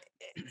 Because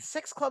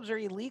sex clubs are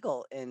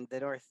illegal in the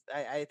North.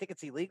 I think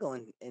it's illegal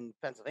in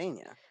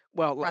Pennsylvania.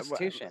 Well,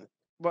 Prostitution.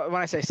 when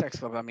I say sex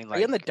club, I mean Are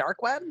you like on the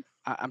dark web?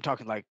 I'm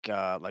talking like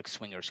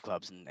swingers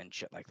clubs and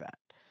shit like that.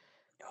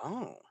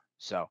 Oh,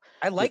 So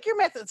I like your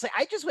methods.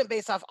 I just went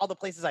based off all the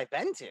places I've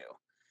been to.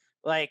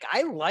 Like,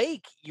 I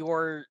like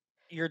your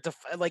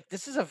like,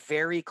 this is a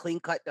very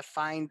clean cut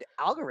defined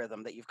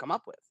algorithm that you've come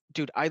up with.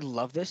 dude, I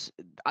love this.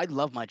 I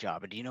love my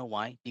job, and do you know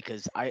why?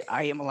 Because I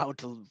am allowed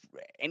to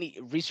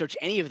research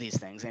any of these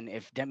things. And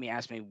if Demi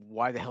asked me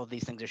why the hell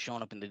these things are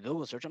showing up in the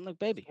Google search, I'm like,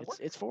 baby,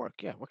 it's for work.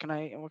 Yeah, what can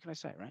I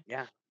say, right?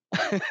 Yeah.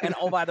 And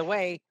oh, by the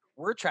way,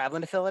 we're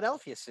traveling to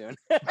Philadelphia soon.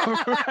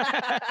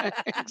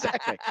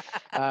 Exactly.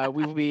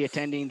 We will be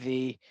attending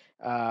the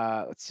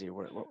let's see,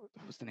 what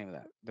was the name of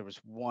that? There's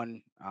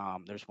one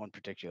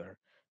particular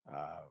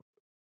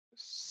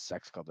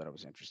sex club that I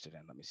was interested in.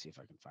 Let me see if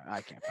I can find.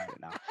 I can't find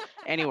it now.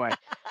 Anyway,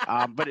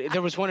 but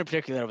there was one in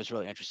particular that I was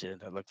really interested in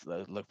that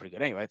looked pretty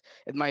good. Anyway,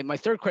 my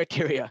third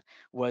criteria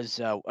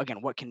was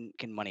again, what can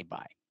money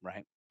buy,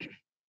 right?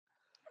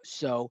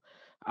 So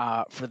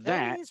for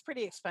that, is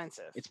pretty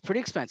expensive. it's pretty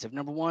expensive.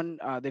 Number one,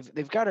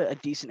 they've got a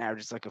decent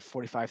average. It's like a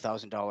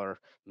 $45,000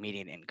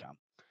 median income.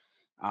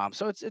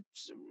 So it's a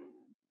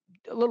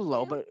little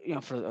low, but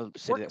for a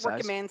city that size,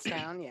 working man's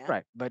town, yeah.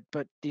 right? But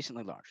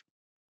decently large.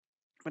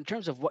 But in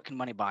terms of what can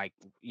money buy,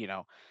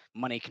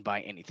 money can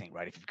buy anything,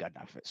 right? If you've got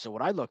enough of it. So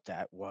what I looked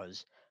at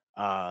was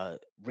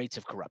rates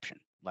of corruption,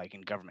 like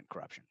in government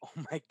corruption. Oh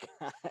my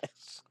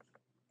gosh.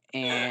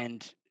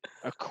 And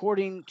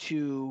according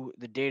to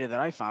the data that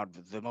I found,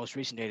 the most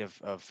recent data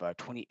of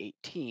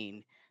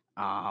 2018,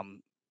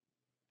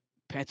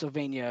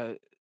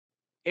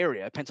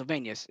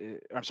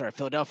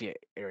 Philadelphia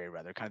area,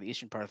 rather, kind of the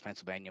eastern part of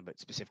Pennsylvania, but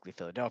specifically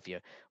Philadelphia,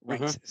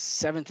 ranks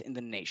 7th in the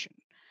nation.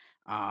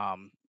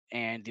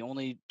 And the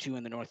only 2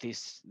 in the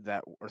Northeast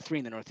or 3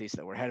 in the Northeast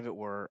that were ahead of it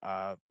were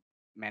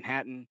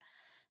Manhattan,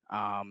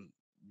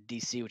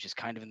 DC, which is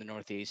kind of in the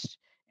Northeast,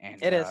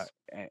 and it is,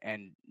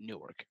 and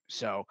Newark.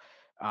 So,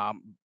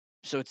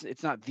 so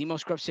it's not the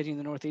most corrupt city in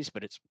the Northeast,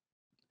 but it's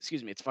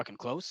fucking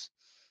close.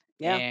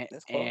 Yeah,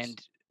 it's close.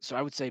 And so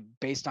I would say,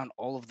 based on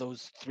all of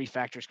those 3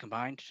 factors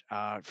combined,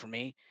 for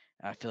me,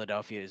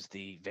 Philadelphia is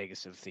the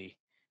Vegas of the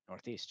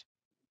Northeast.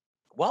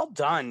 Well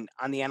done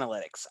on the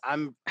analytics.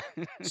 I'm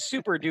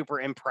super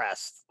duper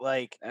impressed.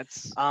 Like,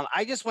 that's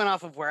I just went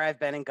off of where I've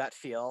been in gut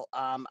feel.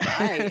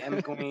 I am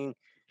going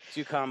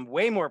to come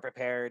way more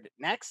prepared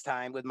next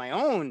time with my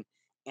own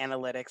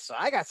analytics. So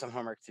I got some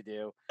homework to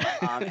do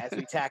as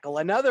we tackle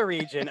another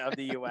region of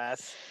the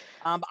U.S.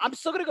 I'm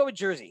still going to go with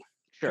Jersey,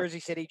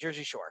 Jersey City,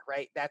 Jersey Shore.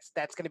 Right? That's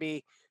gonna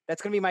be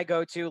my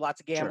go-to. Lots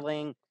of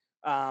gambling,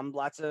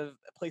 lots of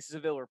places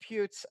of ill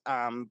repute.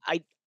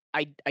 I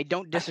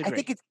don't disagree. I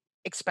think it's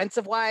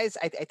expensive wise.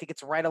 I think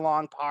it's right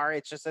along par.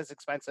 It's just as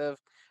expensive,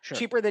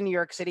 cheaper than New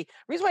York City.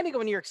 Reason why I didn't go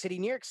to New York City.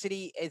 New York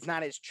City is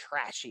not as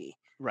trashy.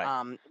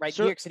 Right. Right.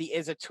 So, New York City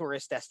is a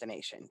tourist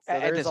destination. So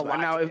there's a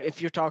lot. Now,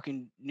 if you're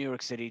talking New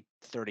York City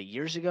 30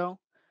 years ago,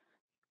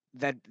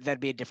 that'd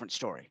be a different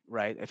story,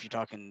 right? If you're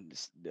talking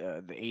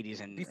the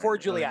 80s and before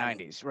Giuliani,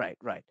 90s, right,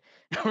 right.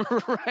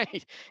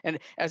 And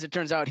as it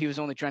turns out, he was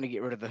only trying to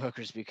get rid of the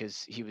hookers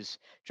because he was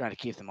trying to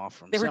keep them off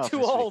from himself. They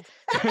were too old.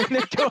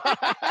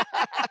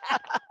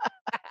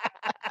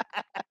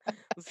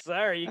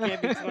 Sorry, you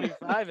can't be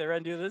 25 and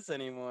run do this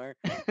anymore.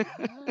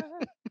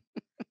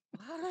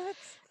 What?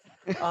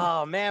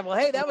 Oh man, well,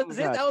 hey, that was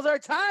it. That was our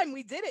time.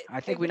 We did it. I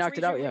think we knocked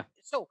it out. Yeah.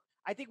 So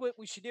I think what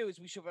we should do is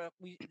is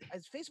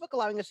Facebook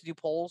allowing us to do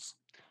polls?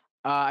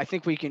 I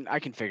think I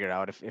can figure it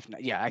out. If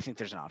not, yeah, I think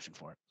there's an option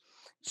for it.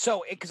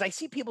 So, because I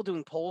see people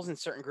doing polls in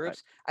certain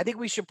groups, I think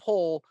we should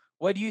poll.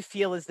 What do you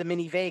feel is the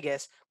mini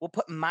Vegas? We'll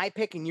put my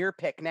pick and your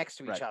pick next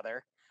to each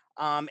other.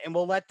 And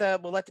we'll let the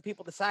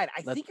people decide.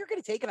 I think you're going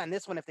to take it on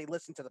this one if they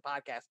listen to the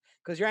podcast,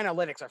 because your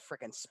analytics are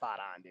freaking spot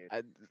on,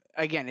 dude.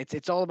 Again,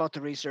 it's all about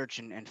the research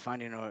and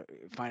finding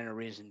a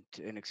reason,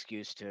 an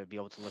excuse to be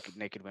able to look at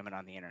naked women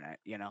on the internet.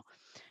 You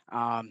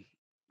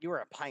were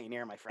a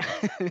pioneer, my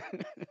friend.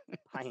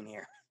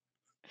 Pioneer.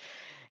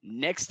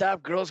 Next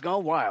stop, Girls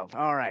Gone Wild.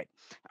 All right.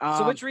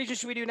 So which region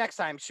should we do next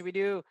time? Should we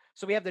do?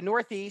 So we have the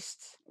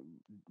Northeast,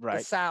 right?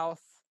 The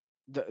South,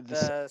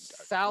 the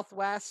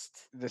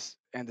southwest, this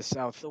and the the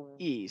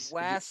southeast.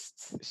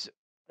 west, S-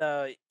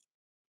 the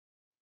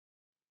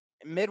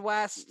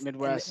Midwest. and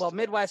Midwest. well,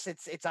 Midwest.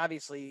 It's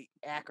obviously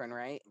Akron,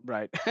 right?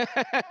 Right.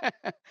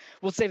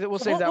 We'll save it. We'll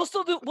So save that. we'll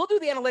still do. We'll do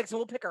the analytics and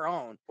we'll pick our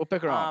own. We'll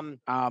pick our own.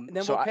 And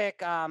then So we'll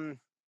pick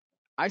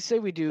I say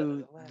we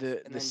do west,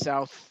 the and then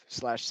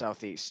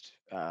south/southeast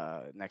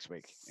next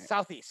week.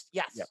 southeast.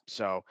 Yes. Yep.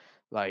 So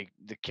like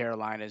the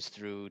Carolinas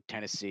through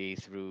Tennessee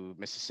through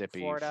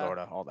Mississippi,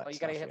 Florida, all that Oh, you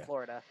stuff. gotta hit Yeah.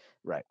 Florida.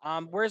 Right.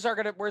 Where's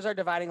our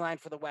dividing line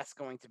for the West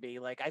going to be?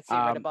 Like I'd say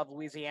right Um, above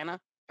Louisiana.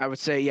 I would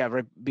say yeah,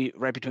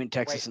 right between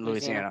Texas and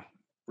Louisiana. Louisiana.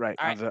 Right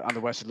All right. on the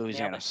west of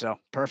Louisiana. it. So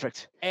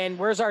perfect. And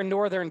where's our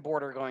northern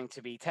border going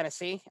to be?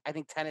 Tennessee. I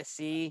think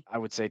Tennessee I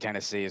would say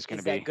Tennessee is going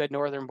is to that be good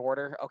northern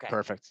border. Okay.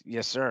 perfect.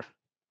 Yes, sir.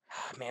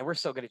 Man, we're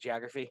so good at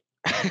geography.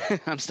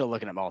 I'm still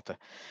looking at Malta.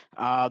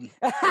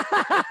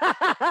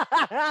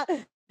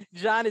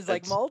 John is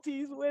like That's-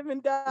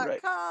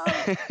 maltesewomen.com.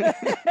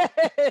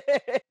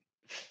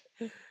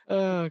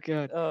 Oh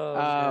god.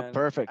 Oh, man.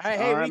 Perfect. All right,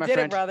 hey, All right, we my did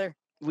friend. it, brother.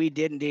 We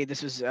did indeed.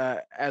 This was,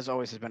 as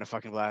always, has been a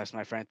fucking blast,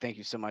 my friend. Thank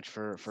you so much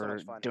for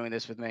much fun. doing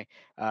this with me,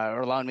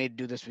 or allowing me to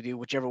do this with you.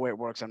 Whichever way it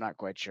works, I'm not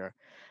quite sure.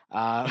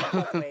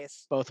 Both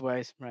ways. Both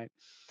ways, right?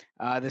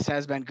 This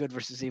has been Good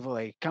versus Evil,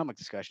 a comic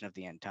discussion of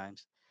the end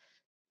times,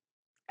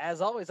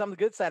 As always, I'm the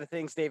good side of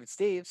things, David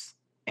Steves.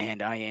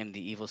 and I am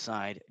the evil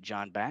side,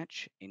 John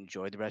Batch.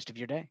 Enjoy the rest of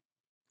your day.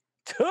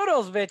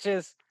 Toodles,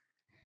 bitches.